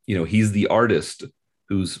 he's the artist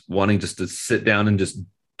who's wanting just to sit down and just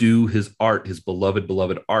do his art, his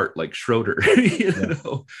beloved art, like Schroeder,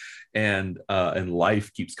 and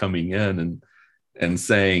life keeps coming in and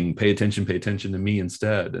saying, pay attention to me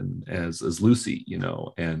instead. And as Lucy,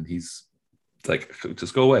 and he's like,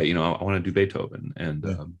 just go away. I want to do Beethoven. And,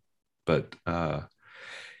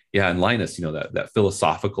 and Linus, that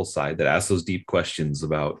philosophical side that asks those deep questions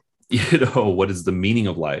about, what is the meaning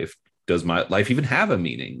of life? Does my life even have a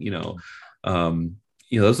meaning?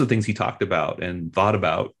 Those are the things he talked about and thought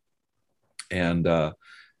about. And,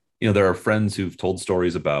 there are friends who've told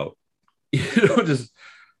stories about, just,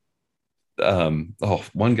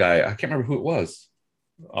 one guy, I can't remember who it was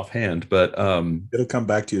offhand, but it'll come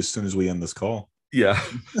back to you as soon as we end this call. Yeah.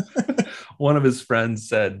 One of his friends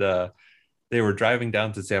said they were driving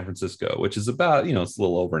down to San Francisco, which is about, it's a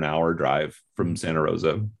little over an hour drive from Santa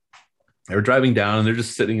Rosa. They were driving down and they're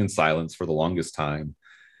just sitting in silence for the longest time.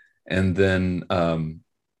 And then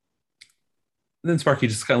Sparky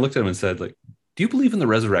just kind of looked at him and said, like, do you believe in the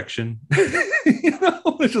resurrection?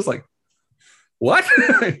 It's just like, what?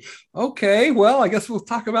 Okay, well, I guess we'll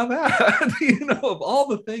talk about that. Of all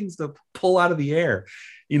the things to pull out of the air,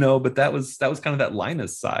 but that was kind of that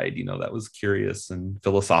Linus side, that was curious and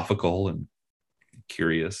philosophical and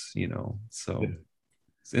curious, so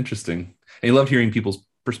it's interesting. And he loved hearing people's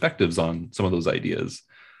perspectives on some of those ideas,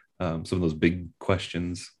 some of those big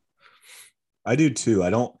questions. I do too.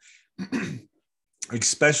 I don't,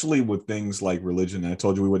 especially with things like religion. And I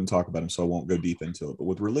told you we wouldn't talk about them, so I won't go deep into it. But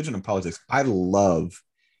with religion and politics, I love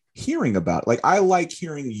hearing about it. Like, I like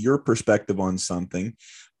hearing your perspective on something,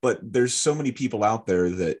 but there's so many people out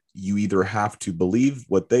there that you either have to believe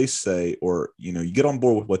what they say, or, you get on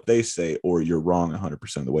board with what they say, or you're wrong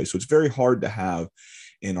 100% of the way. So it's very hard to have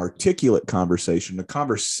an articulate conversation, a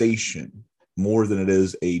conversation more than it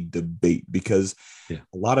is a debate, because a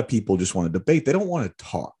lot of people just want to debate. They don't want to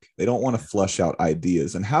talk. They don't want to flush out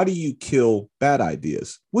ideas. And how do you kill bad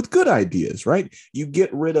ideas? With good ideas, right? You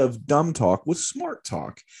get rid of dumb talk with smart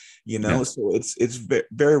talk, So it's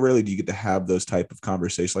very rarely do you get to have those type of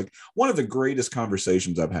conversations. Like, one of the greatest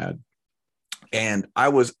conversations I've had, and I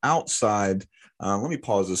was outside. Let me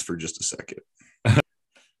pause this for just a second.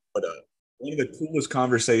 But one of the coolest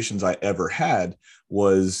conversations I ever had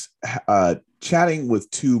was chatting with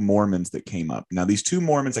two Mormons that came up. Now, these two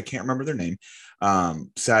Mormons, I can't remember their name,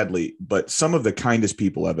 sadly, but some of the kindest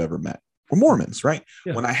people I've ever met were Mormons, right?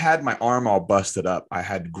 Yeah. When I had my arm all busted up, I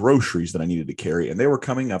had groceries that I needed to carry, and they were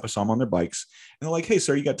coming up. I saw them on their bikes, and they're like, "Hey,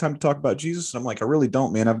 sir, you got time to talk about Jesus?" And I'm like, "I really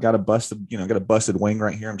don't, man. I've got a busted wing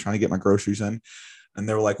right here. I'm trying to get my groceries in." And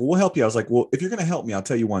they were like, "Well, we'll help you." I was like, "Well, if you're going to help me, I'll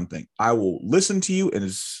tell you one thing. I will listen to you, and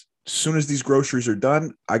as soon as these groceries are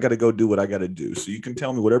done, I got to go do what I got to do. So you can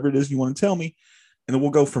tell me whatever it is you want to tell me, and then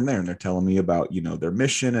we'll go from there." And they're telling me about, their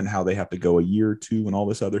mission and how they have to go a year or two and all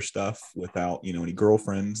this other stuff without, any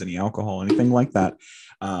girlfriends, any alcohol, anything like that,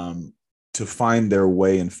 to find their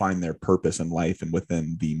way and find their purpose in life and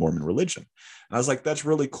within the Mormon religion. And I was like, that's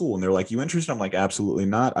really cool. And they're like, "You interested?" I'm like, "Absolutely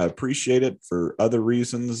not. I appreciate it for other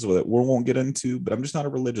reasons that we won't get into, but I'm just not a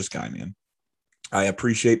religious guy, man. I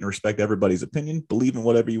appreciate and respect everybody's opinion. Believe in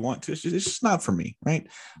whatever you want to. It's just not for me, right?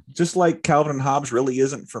 Just like Calvin and Hobbes really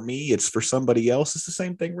isn't for me. It's for somebody else. It's the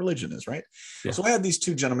same thing religion is, right?" Yeah. So I had these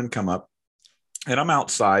two gentlemen come up, and I'm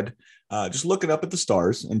outside just looking up at the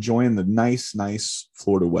stars, enjoying the nice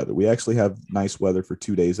Florida weather. We actually have nice weather for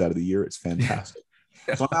 2 days out of the year. It's fantastic.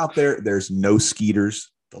 Yeah. So I'm out there. There's no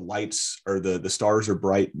skeeters. The lights or the stars are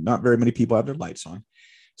bright. Not very many people have their lights on.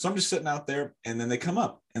 So I'm just sitting out there, and then they come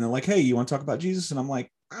up and they're like, "Hey, you want to talk about Jesus?" And I'm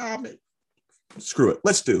like, "Screw it.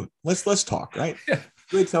 Let's do it. Let's talk." Right. Yeah.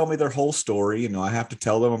 They tell me their whole story. I have to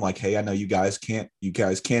tell them, I'm like, "Hey, I know you guys can't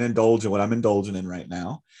indulge in what I'm indulging in right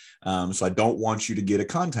now. So I don't want you to get a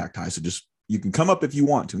contact high. So just You can come up if you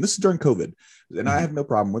want to. And this is during COVID. And I have no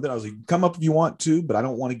problem with it. I was like, come up if you want to, but I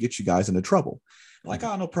don't want to get you guys into trouble. I'm like,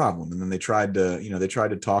 oh, no problem. And then they tried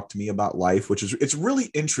to talk to me about life, which is, it's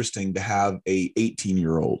really interesting to have a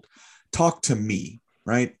 18-year-old talk to me,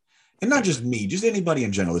 right? And not just me, just anybody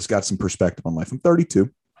in general that's got some perspective on life. I'm 32.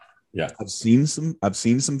 Yeah. I've seen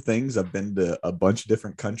some things. I've been to a bunch of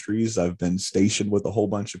different countries. I've been stationed with a whole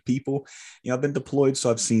bunch of people. I've been deployed, so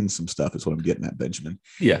I've seen some stuff is what I'm getting at, Benjamin.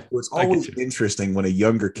 Yeah. So it's always interesting when a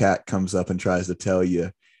younger cat comes up and tries to tell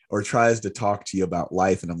you or tries to talk to you about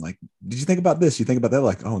life. And I'm like, did you think about this? You think about that?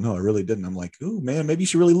 Like, oh no, I really didn't. I'm like, oh man, maybe you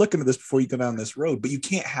should really look into this before you go down this road. But you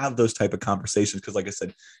can't have those type of conversations because like I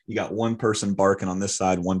said, you got one person barking on this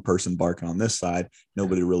side, one person barking on this side.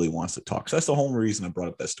 Nobody really wants to talk. So that's the whole reason I brought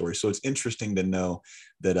up that story. So it's interesting to know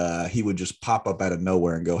that he would just pop up out of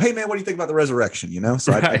nowhere and go, hey man, what do you think about the resurrection?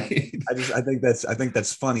 So right. I think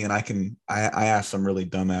that's funny. And I ask some really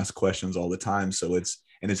dumbass questions all the time. So it's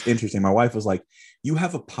interesting. My wife was like, you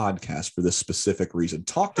have a podcast for this specific reason.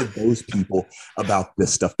 Talk to those people about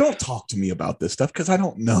this stuff. Don't talk to me about this stuff because I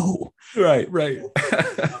don't know. Right.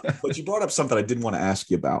 But you brought up something I did want to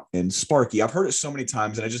ask you about. And Sparky, I've heard it so many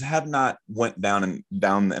times and I just have not went down. And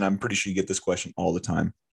I'm pretty sure you get this question all the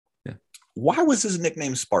time. Yeah. Why was his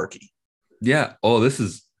nickname Sparky? Yeah. Oh,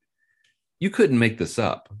 you couldn't make this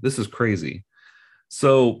up. This is crazy.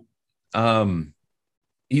 So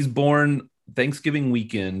he's born Thanksgiving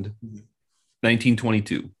weekend,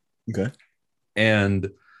 1922. Okay.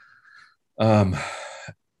 And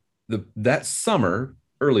that summer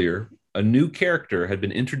earlier, a new character had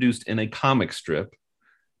been introduced in a comic strip.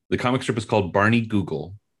 The comic strip is called Barney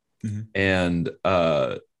Google. And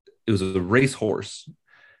it was a racehorse,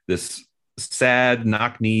 this sad,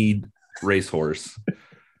 knock-kneed racehorse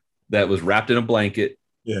that was wrapped in a blanket.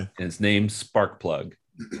 Yeah. And it's named Sparkplug.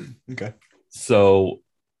 Okay. So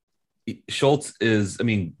Schulz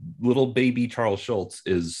little baby Charles Schulz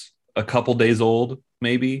is a couple days old,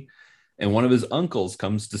 maybe. And one of his uncles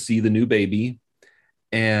comes to see the new baby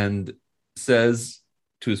and says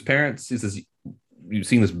to his parents, he says, you've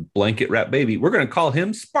seen this blanket wrapped baby. We're going to call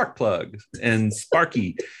him Sparkplug and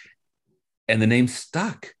Sparky. And the name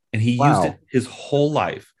stuck. And he used it his whole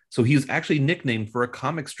life. So he was actually nicknamed for a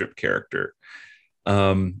comic strip character.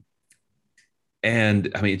 And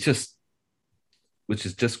which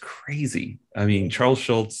is just crazy. Charles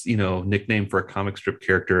Schulz, nicknamed for a comic strip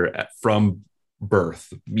character from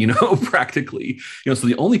birth, practically, so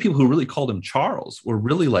the only people who really called him Charles were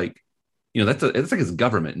really like, it's like his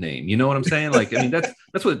government name. You know what I'm saying? Like,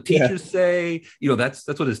 that's what teachers say, that's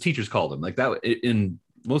what his teachers called him like that. And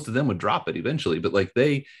most of them would drop it eventually, but like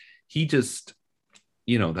he just,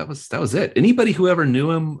 that was it. Anybody who ever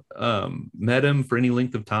knew him, met him for any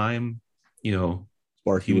length of time,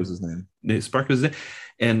 Sparky was his name. Sparky was it.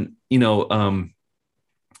 And,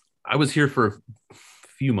 I was here for a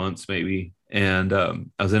few months maybe. And I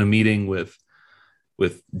was in a meeting with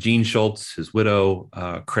Gene Schulz, his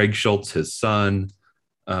widow, Craig Schulz, his son,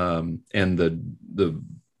 and the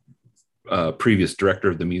previous director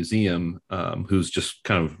of the museum, who's just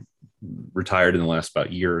kind of retired in the last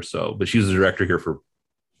about year or so. But she was a director here for a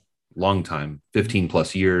long time, 15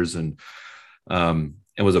 plus years. And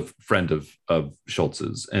was a friend of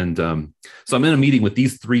Schultz's. And so I'm in a meeting with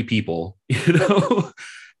these three people,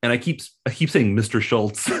 and I keep saying Mr.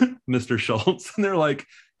 Schulz, Mr. Schulz. And they're like,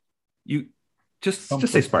 you just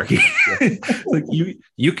say Sparky. Like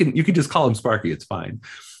you can just call him Sparky. It's fine.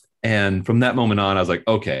 And from that moment on, I was like,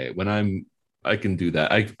 okay, I can do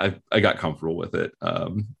that. I got comfortable with it.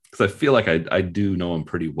 Because I feel like I do know him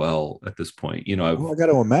pretty well at this point. I got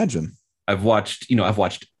to imagine. I've watched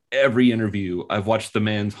every interview. I've watched the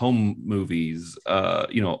man's home movies,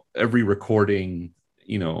 every recording,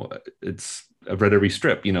 I've read every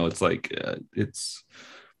strip, it's like, I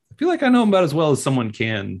feel like I know him about as well as someone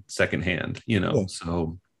can secondhand,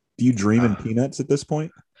 so. Do you dream in peanuts at this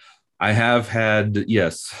point? I have had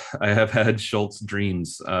Schultz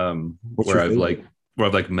dreams, where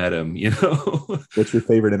I've met him, What's your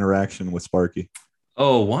favorite interaction with Sparky?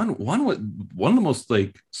 Oh, one of the most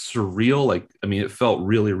like surreal, it felt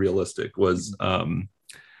really realistic was,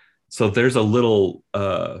 so there's a little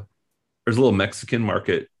Mexican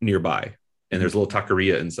market nearby and there's a little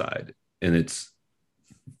taqueria inside and it's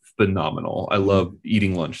phenomenal. I love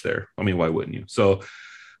eating lunch there. Why wouldn't you? So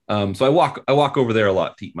I walk over there a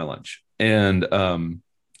lot to eat my lunch. And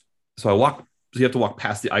so you have to walk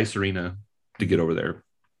past the ice arena to get over there.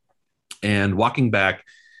 And walking back,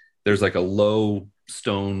 there's like a low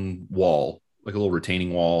stone wall, like a little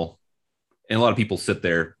retaining wall. And a lot of people sit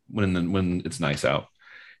there when it's nice out.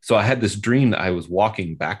 So I had this dream that I was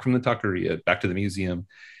walking back from the taqueria, back to the museum.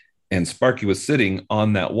 and Sparky was sitting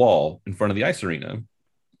on that wall in front of the ice arena,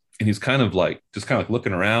 and he's kind of like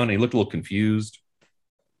looking around, and he looked a little confused.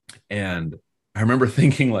 And I remember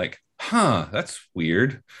thinking like, huh, that's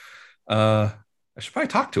weird. I should probably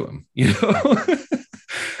talk to him, you know.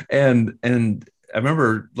 And I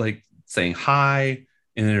remember like saying hi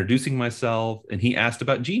and introducing myself, and he asked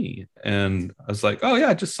about Jeannie, and I was like, oh yeah,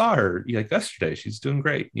 I just saw her like yesterday, she's doing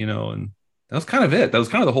great, you know. And that was kind of it. That was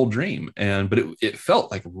kind of the whole dream. And but it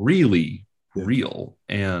felt like really Yeah. real.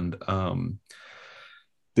 And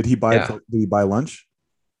Did he buy? yeah, Did he buy lunch?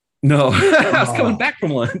 no, I was coming Oh. back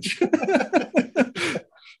from lunch.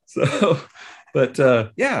 So, but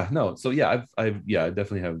yeah, no. So yeah, I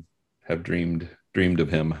definitely have dreamed of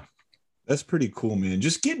him. That's pretty cool, man.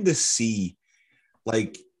 Just getting to see,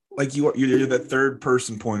 like, you're that third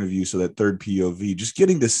person point of view, so that third POV. Just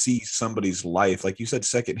getting to see somebody's life, like you said,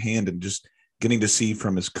 secondhand, and just getting to see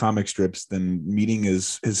from his comic strips, then meeting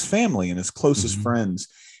his family and his closest friends,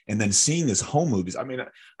 and then seeing his home movies. I mean,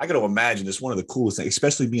 I got to imagine it's one of the coolest things,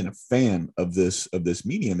 especially being a fan of this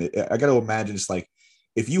medium. I got to imagine it's like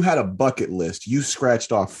if you had a bucket list, you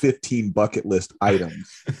scratched off 15 bucket list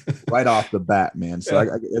items right off the bat, man. So Yeah.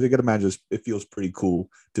 I got to imagine it feels pretty cool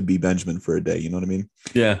to be Benjamin for a day. You know what I mean?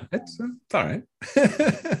 Yeah, it's all right.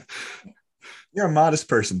 You're a modest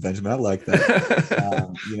person, Benjamin. I like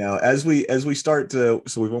that. You know, as we start to,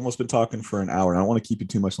 so we've almost been talking for an hour, and I don't want to keep you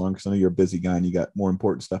too much longer because I know you're a busy guy and you got more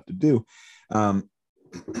important stuff to do. Man,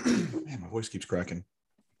 my voice keeps cracking.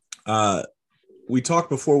 We talked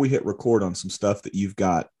before we hit record on some stuff that you've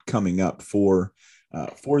got coming up for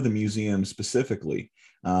the museum specifically.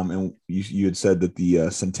 And you had said that the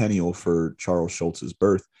centennial for Charles Schulz's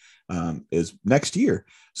birth is next year.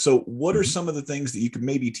 So what are some of the things that you could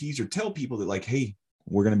maybe tease or tell people that like, hey,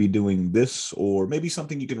 we're going to be doing this, or maybe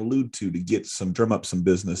something you can allude to get drum up some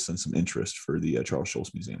business and some interest for the Charles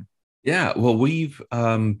Schulz Museum? Yeah, well, we've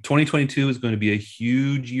 2022 is going to be a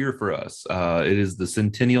huge year for us. It is the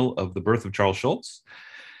centennial of the birth of Charles Schulz.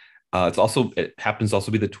 It happens to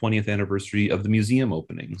also be the 20th anniversary of the museum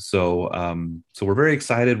opening. So we're very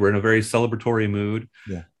excited. We're in a very celebratory mood.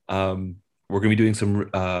 Yeah. We're going to be doing some.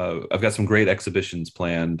 I've got some great exhibitions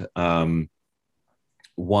planned.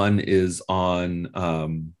 One is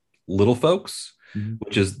on Little Folks,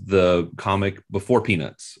 which is the comic before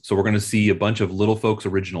Peanuts. So we're going to see a bunch of Little Folks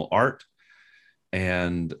original art,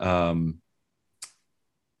 and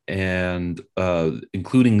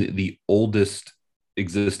including the oldest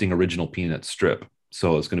existing original Peanuts strip.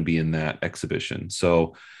 So it's going to be in that exhibition.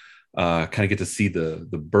 So kind of get to see the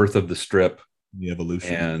birth of the strip, the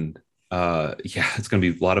evolution, and yeah, it's going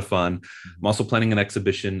to be a lot of fun. I'm also planning an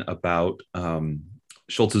exhibition about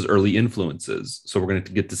Schulz's early influences. So we're going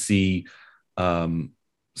to get to see some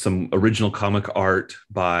original comic art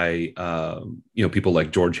by people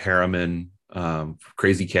like George Harriman,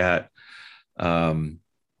 Crazy Cat, George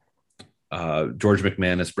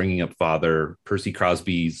McManus, Bringing Up Father, Percy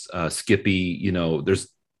Crosby's Skippy.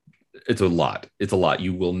 It's a lot.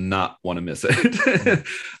 You will not want to miss it.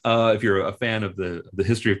 If you're a fan of the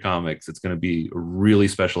history of comics, it's going to be a really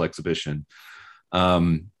special exhibition.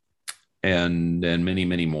 And many,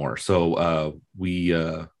 many more. So we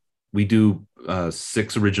do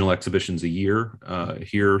 6 original exhibitions a year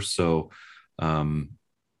here. So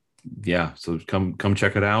yeah, so come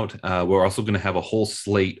check it out. We're also going to have a whole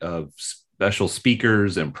slate of special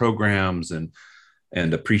speakers and programs and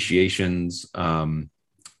appreciations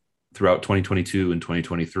throughout 2022 and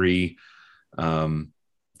 2023.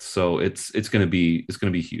 So it's going to be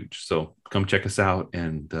huge. So come check us out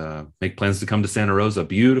and make plans to come to Santa Rosa,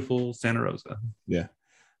 beautiful Santa Rosa. Yeah.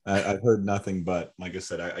 I've heard nothing but, like I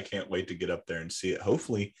said, I can't wait to get up there and see it.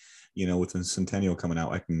 Hopefully, with the centennial coming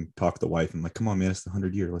out, I can talk to the wife and like, come on, man, it's the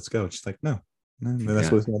 100-year. Let's go. She's like, no, that's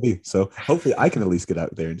what it's going to be. So hopefully I can at least get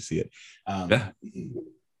out there and see it. Yeah.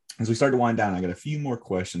 As we start to wind down, I got a few more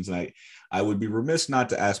questions, and I would be remiss not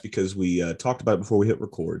to ask because we talked about it before we hit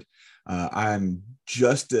record. I'm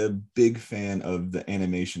just a big fan of the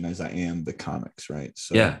animation as I am the comics, right?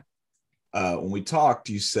 So yeah. When we talked,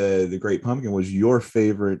 you said The Great Pumpkin was your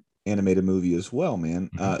favorite animated movie as well,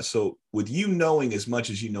 man. So with you knowing as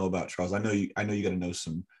much as you know about Charles, I know you got to know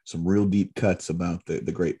some real deep cuts about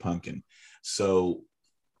the Great Pumpkin. So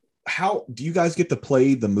how do you guys get to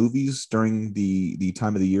play the movies during the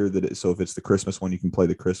time of the year so if it's the Christmas one, you can play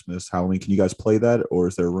the Christmas, Halloween, can you guys play that, or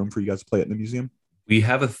is there a room for you guys to play it in the museum? We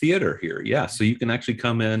have a theater here. Yeah. So you can actually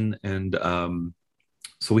come in and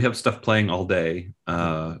so we have stuff playing all day.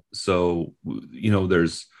 So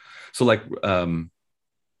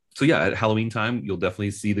at Halloween time, you'll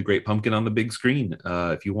definitely see the Great Pumpkin on the big screen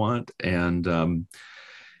if you want, and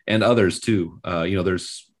others too.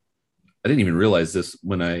 There's I didn't even realize this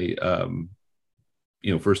when I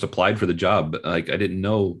first applied for the job. Like I didn't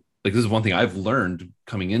know, like this is one thing I've learned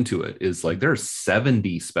coming into it is like there are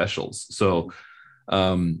 70 specials. So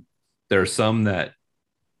there are some that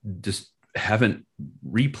just haven't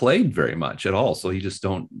replayed very much at all. So you just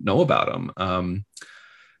don't know about them.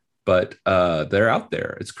 But they're out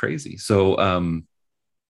there. It's crazy. So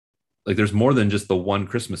like there's more than just the one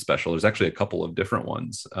Christmas special. There's actually a couple of different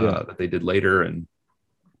ones that they did later. And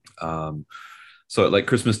so at like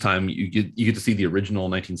Christmas time, you get to see the original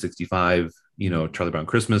 1965, Charlie Brown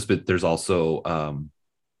Christmas, but there's also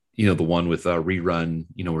the one with Rerun,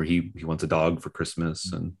 where he wants a dog for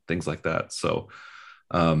Christmas and things like that. So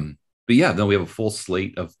but yeah, then we have a full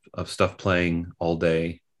slate of stuff playing all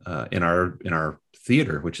day in our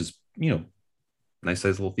theater, which is nice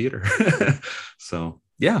size little theater. So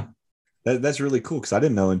yeah. That's really cool because I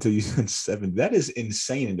didn't know until you said 7. That is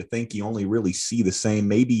insane. And to think you only really see the same,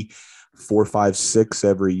 maybe 4, 5, 6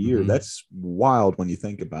 every year. Mm-hmm. That's wild when you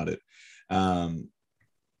think about it.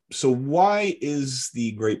 So why is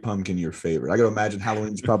the Great Pumpkin your favorite? I got to imagine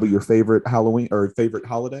Halloween is probably your favorite Halloween or favorite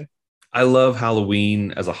holiday. I love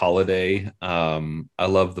Halloween as a holiday. I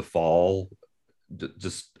love the fall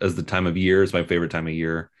just as the time of year. It's my favorite time of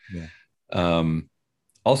year. Yeah.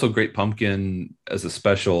 Also Great Pumpkin as a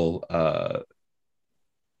special. I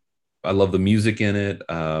love the music in it.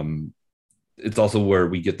 It's also where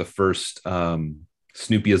we get the first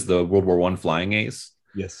Snoopy as the World War I flying ace.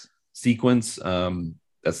 Yes. Sequence.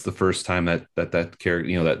 That's the first time that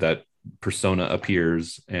character, that persona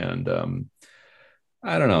appears, and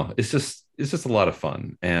I don't know. It's just a lot of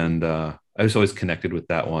fun, and I was always connected with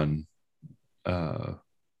that one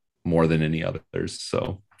more than any others.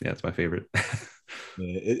 So yeah, it's my favorite.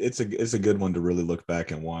 It's a good one to really look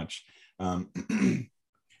back and watch.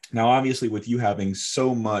 Now, obviously, with you having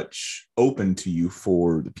so much open to you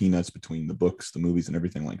for the Peanuts between the books, the movies, and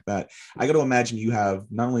everything like that, I got to imagine you have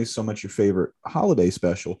not only so much your favorite holiday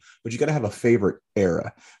special, but you got to have a favorite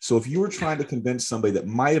era. So if you were trying to convince somebody that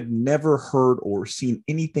might have never heard or seen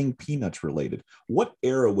anything Peanuts related, what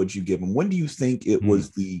era would you give them? When do you think it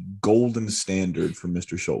was the golden standard for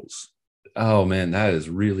Mr. Schulz? Oh, man, that is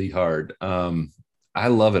really hard. I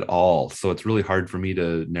love it all. So it's really hard for me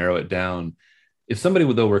to narrow it down. If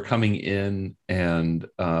somebody though were coming in and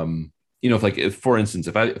if for instance,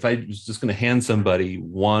 if I was just going to hand somebody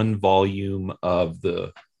one volume of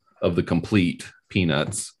the complete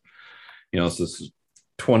Peanuts, it's this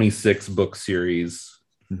 26 book series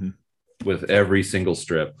with every single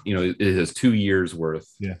strip, it has 2 years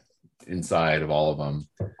worth inside of all of them.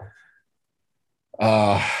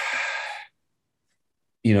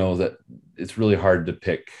 That it's really hard to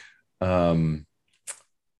pick.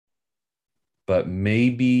 But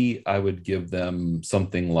maybe I would give them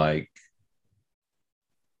something like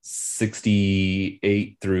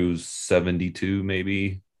 68 through 72,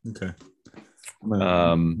 maybe. Okay.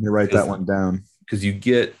 I'm gonna write that one down. Because you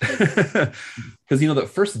get, because, the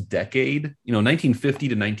first decade, 1950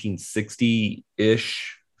 to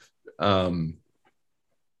 1960-ish,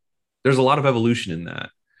 there's a lot of evolution in that.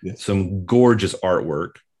 Yes. Some gorgeous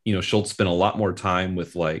artwork. Schulz spent a lot more time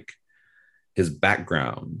with like his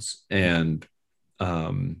backgrounds and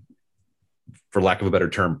for lack of a better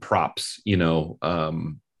term, props,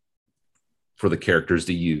 for the characters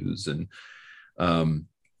to use. And,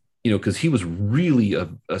 because he was really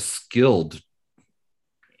a skilled,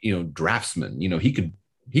 draftsman. He could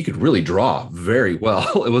really draw very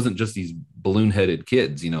well. It wasn't just these balloon-headed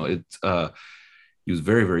kids, he was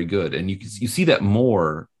very, very good. And you see that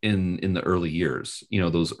more in the early years,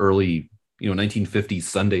 those early, 1950s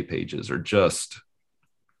Sunday pages are just,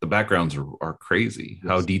 the backgrounds are crazy, yes.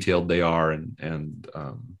 How detailed they are, and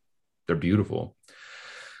they're beautiful.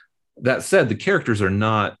 That said, the characters are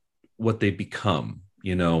not what they become.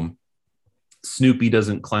 Snoopy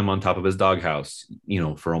doesn't climb on top of his doghouse,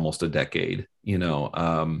 for almost a decade. He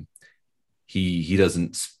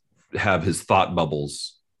doesn't have his thought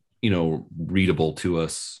bubbles, readable to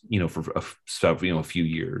us, for a few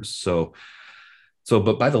years. But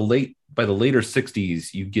by the later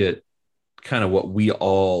 60s, you get kind of what we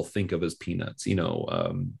all think of as Peanuts,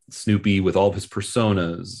 Snoopy with all of his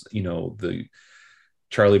personas, the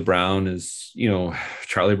Charlie Brown is,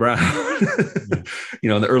 Charlie Brown, in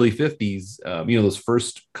the early 50s, those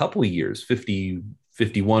first couple of years, 50,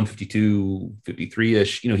 51, 52,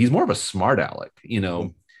 53-ish, he's more of a smart aleck, he's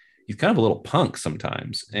kind of a little punk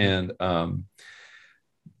sometimes. And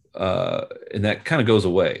that kind of goes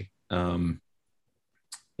away.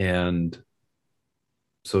 And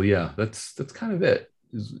so, yeah, that's kind of it.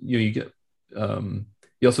 You get,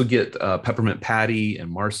 you also get Peppermint Patty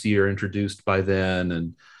and Marcy are introduced by then.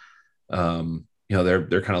 And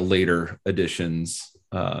They're kind of later additions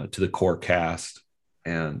to the core cast,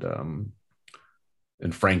 and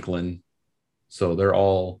Franklin. So they're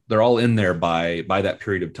all in there by that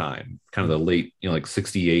period of time, kind of the late, like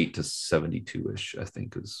 68 to 72 ish, I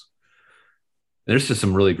think is. There's just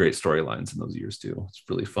some really great storylines in those years too. It's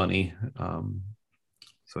really funny.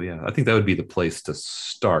 So yeah, I think that would be the place to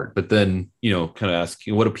start. But then, kind of ask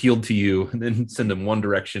what appealed to you, and then send them one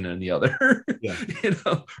direction and the other. Yeah.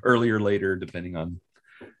 Earlier, later, depending on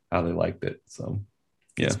how they liked it. So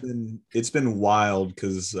yeah, it's been wild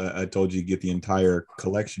because I told you get the entire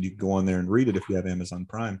collection. You can go on there and read it if you have Amazon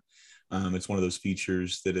Prime. It's one of those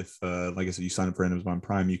features that if, like I said, you sign up for Amazon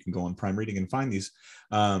Prime, you can go on Prime Reading and find these.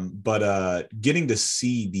 But getting to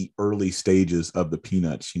see the early stages of the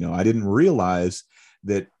Peanuts, I didn't realize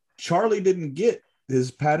that Charlie didn't get his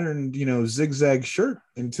patterned, zigzag shirt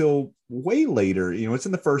until way later. It's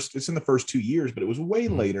in the first 2 years, but it was way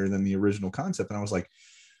later than the original concept. And I was like,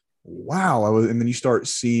 wow. And then you start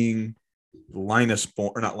seeing Linus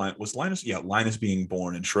born, or not Linus, was Linus? Yeah, Linus being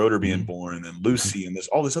born, and Schroeder being born, and then Lucy, and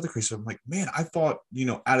all this other crazy stuff. I'm like, man, I thought,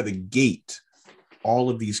 out of the gate,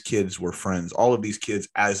 all of these kids were friends, all of these kids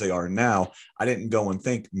as they are now. I didn't go and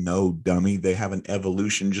think, no, dummy, they have an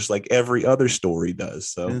evolution just like every other story does.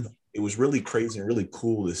 So it was really crazy and really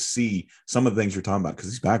cool to see some of the things you're talking about,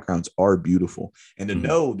 because these backgrounds are beautiful. And to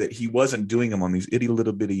know that he wasn't doing them on these itty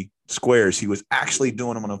little bitty squares, he was actually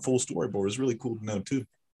doing them on a full storyboard was really cool to know too.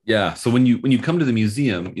 Yeah. So when you come to the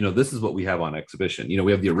museum, this is what we have on exhibition.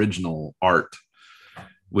 We have the original art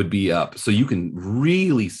would be up, so you can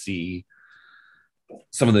really see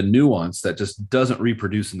some of the nuance that just doesn't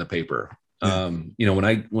reproduce in the paper.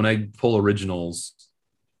 When I pull originals,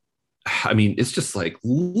 I mean, it's just like,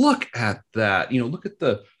 look at that, look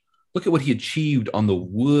at what he achieved on the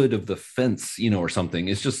wood of the fence, or something.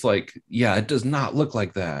 It's just like, yeah, it does not look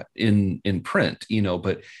like that in print,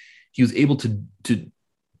 but he was able to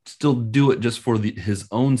still do it just for his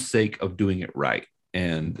own sake of doing it right.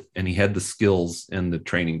 And he had the skills and the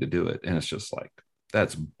training to do it. And it's just like,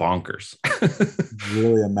 that's bonkers.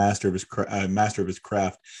 Really a master of his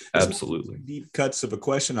craft. Absolutely. Deep cuts of a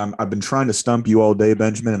question. I've been trying to stump you all day,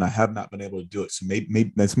 Benjamin, and I have not been able to do it. So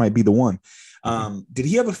maybe this might be the one. Did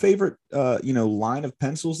he have a favorite, line of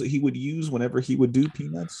pencils that he would use whenever he would do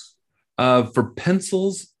Peanuts? For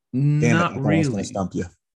pencils, not really. I was going to stump you.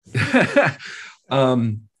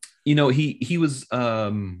 He was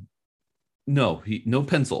no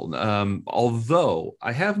pencil. Although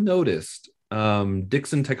I have noticed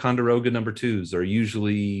Dixon Ticonderoga number 2s are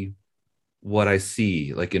usually what I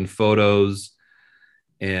see, like in photos,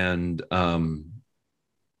 and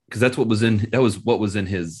because that was what was in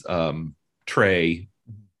his tray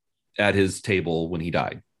at his table when he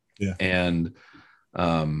died. Yeah. And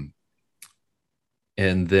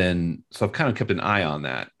then, so I've kind of kept an eye on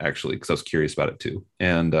that, actually, because I was curious about it too.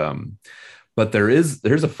 And but there's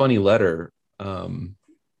a funny letter, I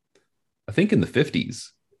think in the 50s,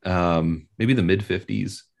 maybe the mid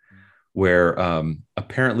 50s, where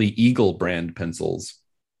apparently Eagle brand pencils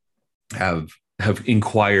have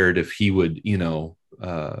inquired if he would, be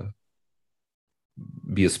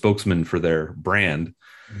a spokesman for their brand.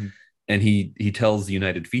 Mm-hmm. And he tells the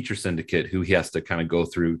United Feature Syndicate, who he has to kind of go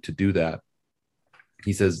through to do that.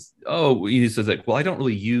 He says, like, well, I don't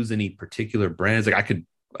really use any particular brands. Like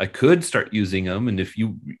I could start using them. And if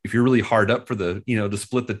you're really hard up for the, to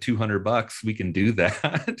split the $200, we can do that,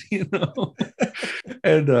 And he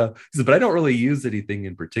said, but I don't really use anything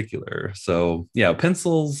in particular. So yeah,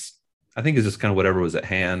 pencils, I think, is just kind of whatever was at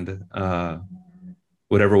hand,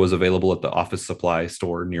 whatever was available at the office supply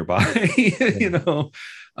store nearby,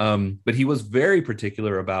 but he was very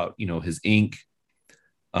particular about, his ink,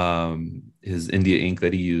 his India ink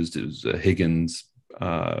that he used. It was Higgins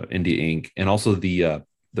India ink, and also the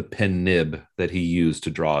pen nib that he used to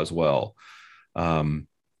draw as well,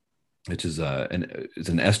 which is it's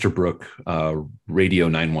an Esterbrook Radio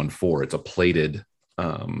 914. It's a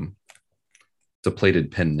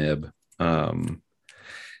plated pen nib,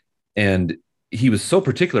 and he was so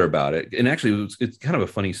particular about it. And actually, it's kind of a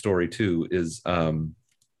funny story too. Is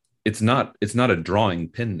it's not a drawing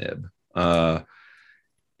pen nib.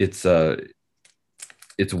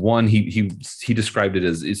 It's one he described it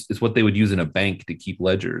as it's what they would use in a bank to keep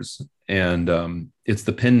ledgers, and it's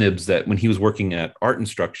the pen nibs that when he was working at art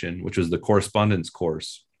instruction, which was the correspondence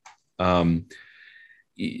course,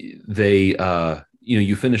 you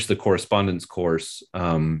finish the correspondence course,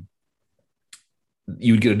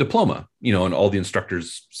 you would get a diploma, and all the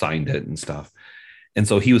instructors signed it and stuff. And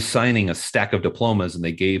so he was signing a stack of diplomas, and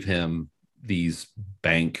they gave him these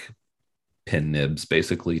bank pen nibs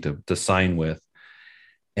basically to sign with.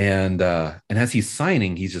 And as he's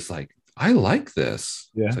signing, he's just like, I like this.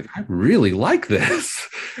 Yeah. It's like, I really like this.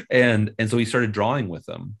 And so he started drawing with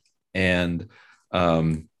them. And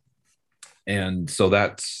um and so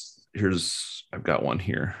I've got one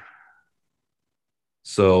here.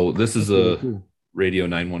 So this is Really a cool. Radio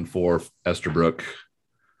 914 Esterbrook.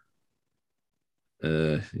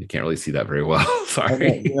 You can't really see that very well.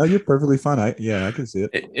 Sorry. No, you're perfectly fine. I can see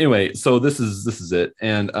it. Anyway, so this is it.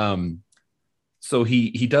 And so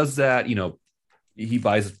he does that, he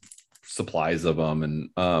buys supplies of them,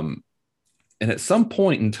 and at some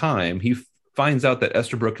point in time he finds out that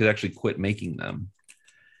Esterbrook had actually quit making them,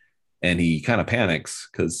 and he kind of panics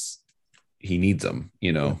because he needs them,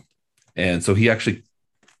 Yeah. and so he actually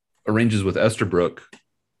arranges with Esterbrook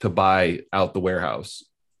to buy out the warehouse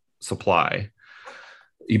supply.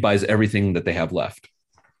 He buys everything that they have left,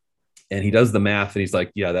 and he does the math, and he's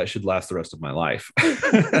like, yeah, that should last the rest of my life.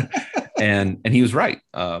 and he was right.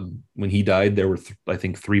 When he died, there were I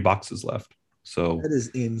think 3 boxes left. So That is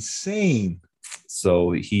insane.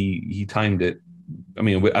 so he timed it. I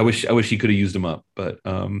mean, I wish he could have used them up, but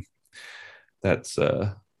that's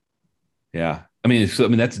yeah. I mean,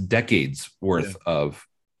 that's decades worth of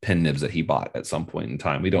pen nibs that he bought at some point in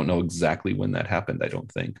time. We don't know exactly when that happened, I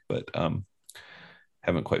don't think, but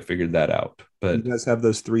haven't quite figured that out. But You guys have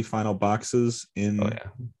those 3 final boxes in. oh yeah.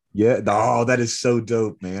 Yeah. Oh, that is so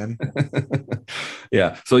dope, man.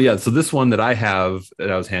 Yeah. So this one that I have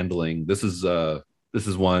that I was handling, this is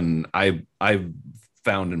one I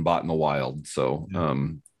found and bought in the wild. So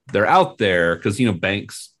they're out there because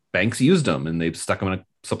banks used them and they've stuck them in a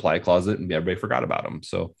supply closet and everybody forgot about them.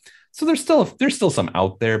 So there's still some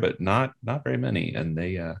out there, but not very many. And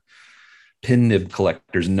they pin nib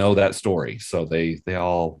collectors know that story. So they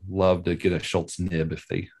all love to get a Schulz nib if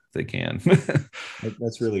they can.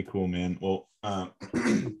 That's really cool, man. Well,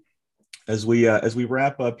 as we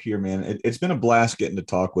wrap up here, man, it's been a blast getting to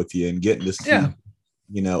talk with you and getting to see,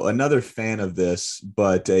 another fan of this,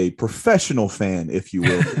 but a professional fan, if you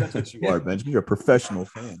will. That's what you are, Benjamin. You're a professional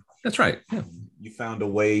fan. That's right. Yeah. You found a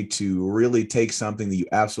way to really take something that you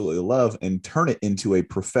absolutely love and turn it into a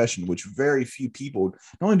profession, which very few people,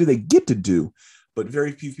 not only do they get to do, but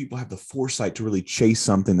very few people have the foresight to really chase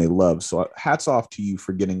something they love. So hats off to you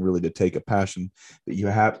for getting really to take a passion that you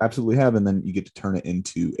absolutely have, and then you get to turn it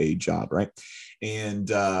into a job, right?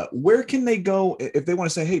 And where can they go if they want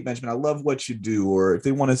to say, hey, Benjamin, I love what you do, or if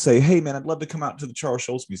they want to say, hey, man, I'd love to come out to the Charles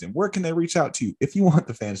Schulz Museum? Where can they reach out to you if you want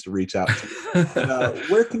the fans to reach out to you? And,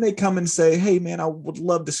 where can they come and say, hey, man, I would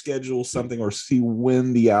love to schedule something or see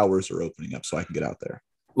when the hours are opening up so I can get out there?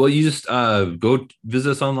 Well, you just go visit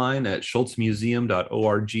us online at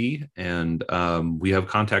schultzmuseum.org, and we have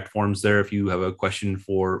contact forms there. If you have a question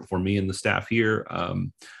for me and the staff here,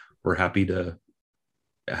 we're happy to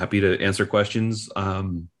answer questions,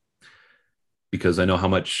 because I know how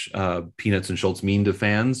much Peanuts and Schulz mean to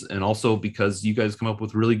fans, and also because you guys come up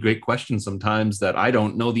with really great questions sometimes that I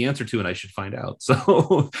don't know the answer to, and I should find out.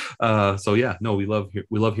 So, yeah, no, we love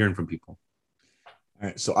hearing from people. All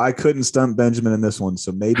right, so I couldn't stump Benjamin in this one,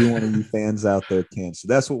 so maybe one of you fans out there can. So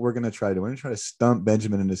that's what we're going to try to do. We're going to try to stump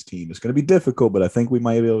Benjamin and his team. It's going to be difficult, but I think we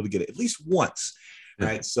might be able to get it at least once. Yeah.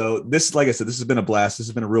 Right. So this, like I said, this has been a blast. This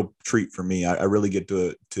has been a real treat for me. I really get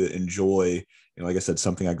to enjoy, like I said,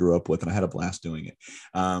 something I grew up with, and I had a blast doing it.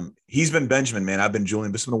 He's been Benjamin, man. I've been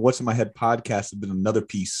Julian. This has been What's in My Head podcast. It's been another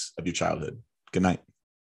piece of your childhood. Good night.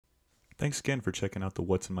 Thanks again for checking out the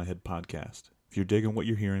What's in My Head podcast. If you're digging what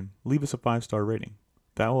you're hearing, leave us a 5-star rating.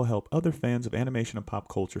 That will help other fans of animation and pop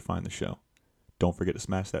culture find the show. Don't forget to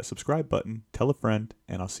smash that subscribe button, tell a friend,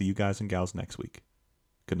 and I'll see you guys and gals next week.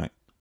 Good night.